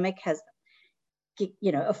pandemic has,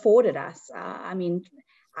 afforded us. I mean,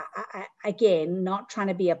 again, not trying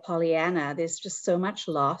to be a Pollyanna, there's just so much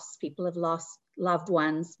loss. People have lost loved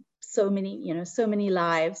ones, so many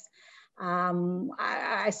lives.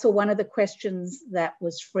 I saw one of the questions that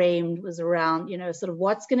was framed was around, sort of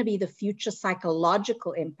what's going to be the future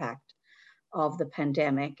psychological impact of the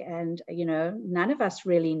pandemic. And, none of us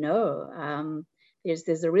really know.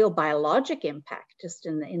 There's a real biologic impact just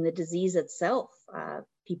in the disease itself.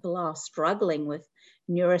 People are struggling with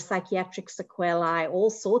neuropsychiatric sequelae, all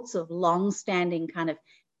sorts of long-standing kind of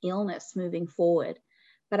illness moving forward.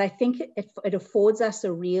 But I think it affords us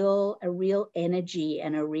a real energy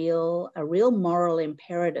and a real moral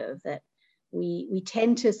imperative that we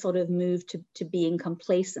tend to sort of move to being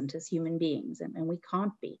complacent as human beings, and we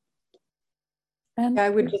can't be. And I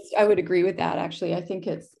would agree with that. Actually, I think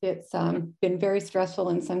it's been very stressful,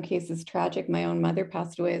 in some cases tragic. My own mother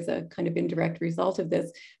passed away as a kind of indirect result of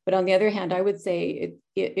this. But on the other hand, I would say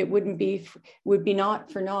it would be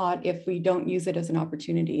not for naught if we don't use it as an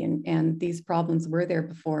opportunity. And these problems were there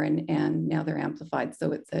before, and now they're amplified.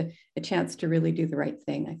 So it's a chance to really do the right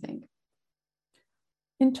thing, I think.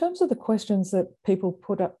 In terms of the questions that people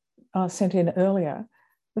sent in earlier,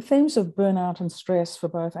 the themes of burnout and stress for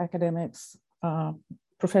both academics,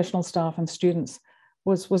 professional staff and students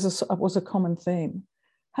was a common theme.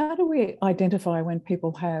 How do we identify when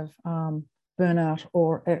people have burnout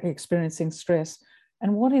or are experiencing stress,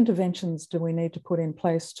 and what interventions do we need to put in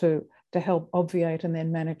place to help obviate and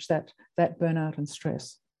then manage that burnout and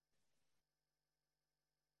stress?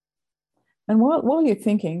 And while you're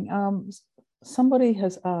thinking, somebody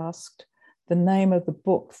has asked the name of the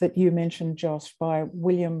book that you mentioned, Josh, by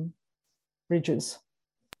William Bridges.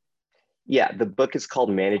 Yeah, the book is called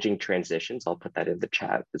Managing Transitions. I'll put that in the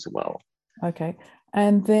chat as well. Okay.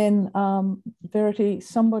 And then Verity,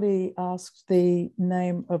 somebody asked the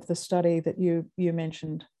name of the study that you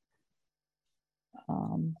mentioned.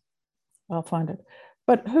 I'll find it.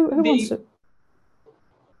 But who wants to?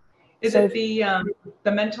 Is it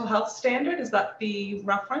the mental health standard? Is that the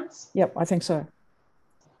reference? Yep, I think so.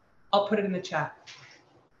 I'll put it in the chat.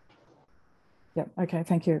 Yep. Okay.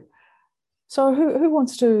 Thank you. So who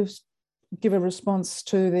wants to give a response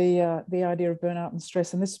to the idea of burnout and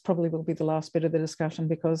stress? And this probably will be the last bit of the discussion,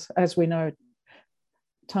 because as we know,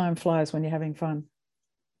 time flies when you're having fun.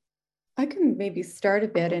 I can maybe start a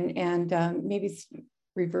bit and maybe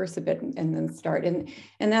reverse a bit and then start. And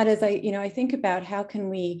that is, I think about how can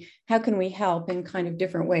we help in kind of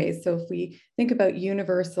different ways. So if we think about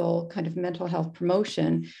universal kind of mental health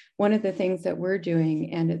promotion, one of the things that we're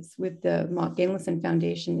doing, and it's with the Mott Gamelison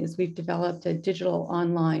Foundation, is we've developed a digital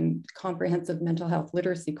online comprehensive mental health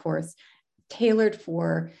literacy course tailored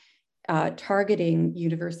for targeting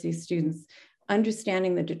university students,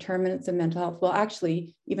 understanding the determinants of mental health. Well,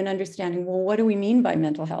 actually, even understanding, well, what do we mean by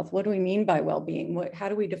mental health? What do we mean by well-being? How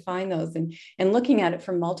do we define those? And looking at it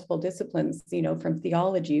from multiple disciplines, from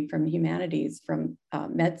theology, from humanities, from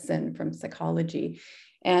medicine, from psychology.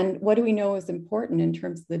 And what do we know is important in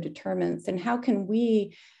terms of the determinants? And how can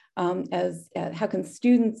we, how can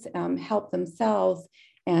students help themselves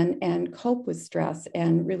and cope with stress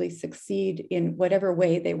and really succeed in whatever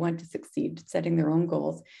way they want to succeed, setting their own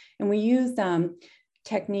goals. And we use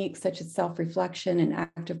techniques such as self-reflection and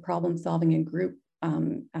active problem solving and group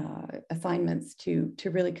assignments to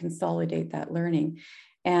really consolidate that learning.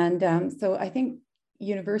 And so I think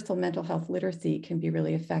universal mental health literacy can be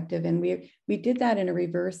really effective. And we did that in a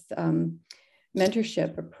reverse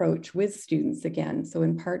mentorship approach with students again. So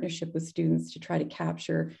in partnership with students to try to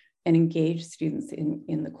capture and engage students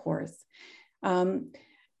in the course.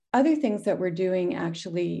 Other things that we're doing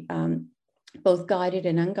actually, both guided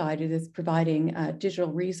and unguided, is providing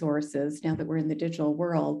digital resources now that we're in the digital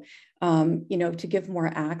world, to give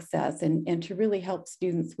more access and to really help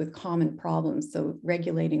students with common problems. So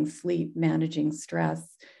regulating sleep, managing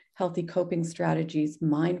stress, healthy coping strategies,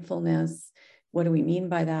 mindfulness. What do we mean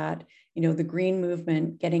by that? The green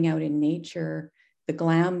movement, getting out in nature, the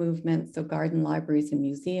GLAM movement, so garden libraries and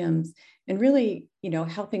museums, and really,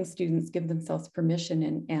 helping students give themselves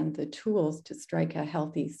permission and the tools to strike a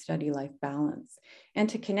healthy study-life balance and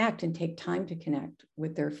to connect and take time to connect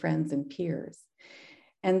with their friends and peers.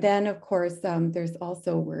 And then, of course, there's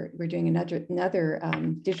also, we're doing another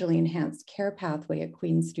digitally enhanced care pathway at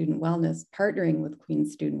Queen's Student Wellness, partnering with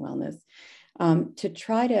Queen's Student Wellness to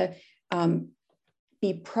try to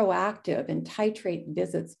be proactive and titrate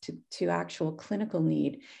visits to actual clinical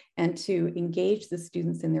need and to engage the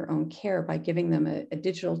students in their own care by giving them a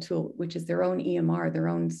digital tool, which is their own EMR, their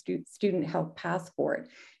own student health passport,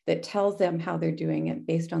 that tells them how they're doing it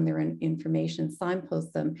based on their information,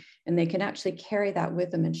 signposts them, and they can actually carry that with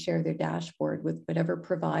them and share their dashboard with whatever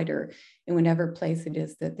provider in whatever place it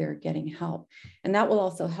is that they're getting help. And that will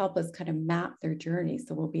also help us kind of map their journey,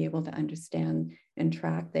 so we'll be able to understand and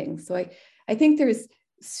track things. So I think there's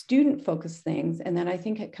student-focused things, and then I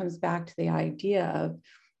think it comes back to the idea of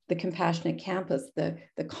the compassionate campus, the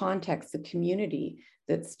context, the community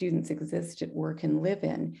that students exist at work and live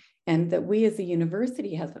in, and that we as a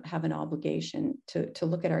university have an obligation to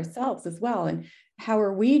look at ourselves as well. And how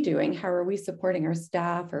are we doing? How are we supporting our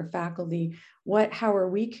staff, our faculty? How are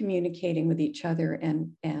we communicating with each other?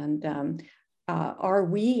 And are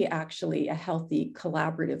we actually a healthy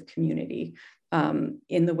collaborative community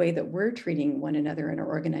in the way that we're treating one another in our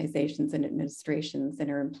organizations and administrations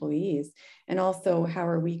and our employees? And also, how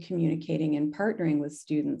are we communicating and partnering with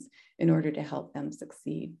students in order to help them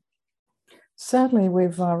succeed? Sadly,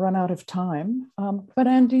 we've run out of time. But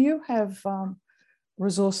Anne, do you have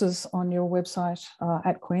resources on your website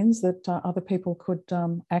at Queen's that other people could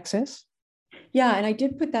access? Yeah, and I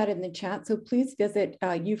did put that in the chat. So please visit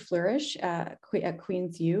You Flourish at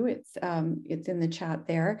Queen's U. It's in the chat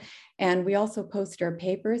there. And we also post our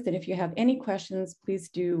papers. And if you have any questions, please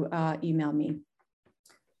do email me.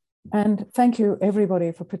 And thank you,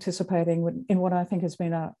 everybody, for participating in what I think has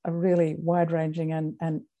been a really wide-ranging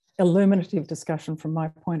and illuminative discussion from my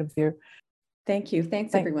point of view. Thank you.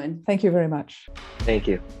 Thanks, everyone. Thank you very much. Thank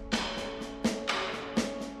you.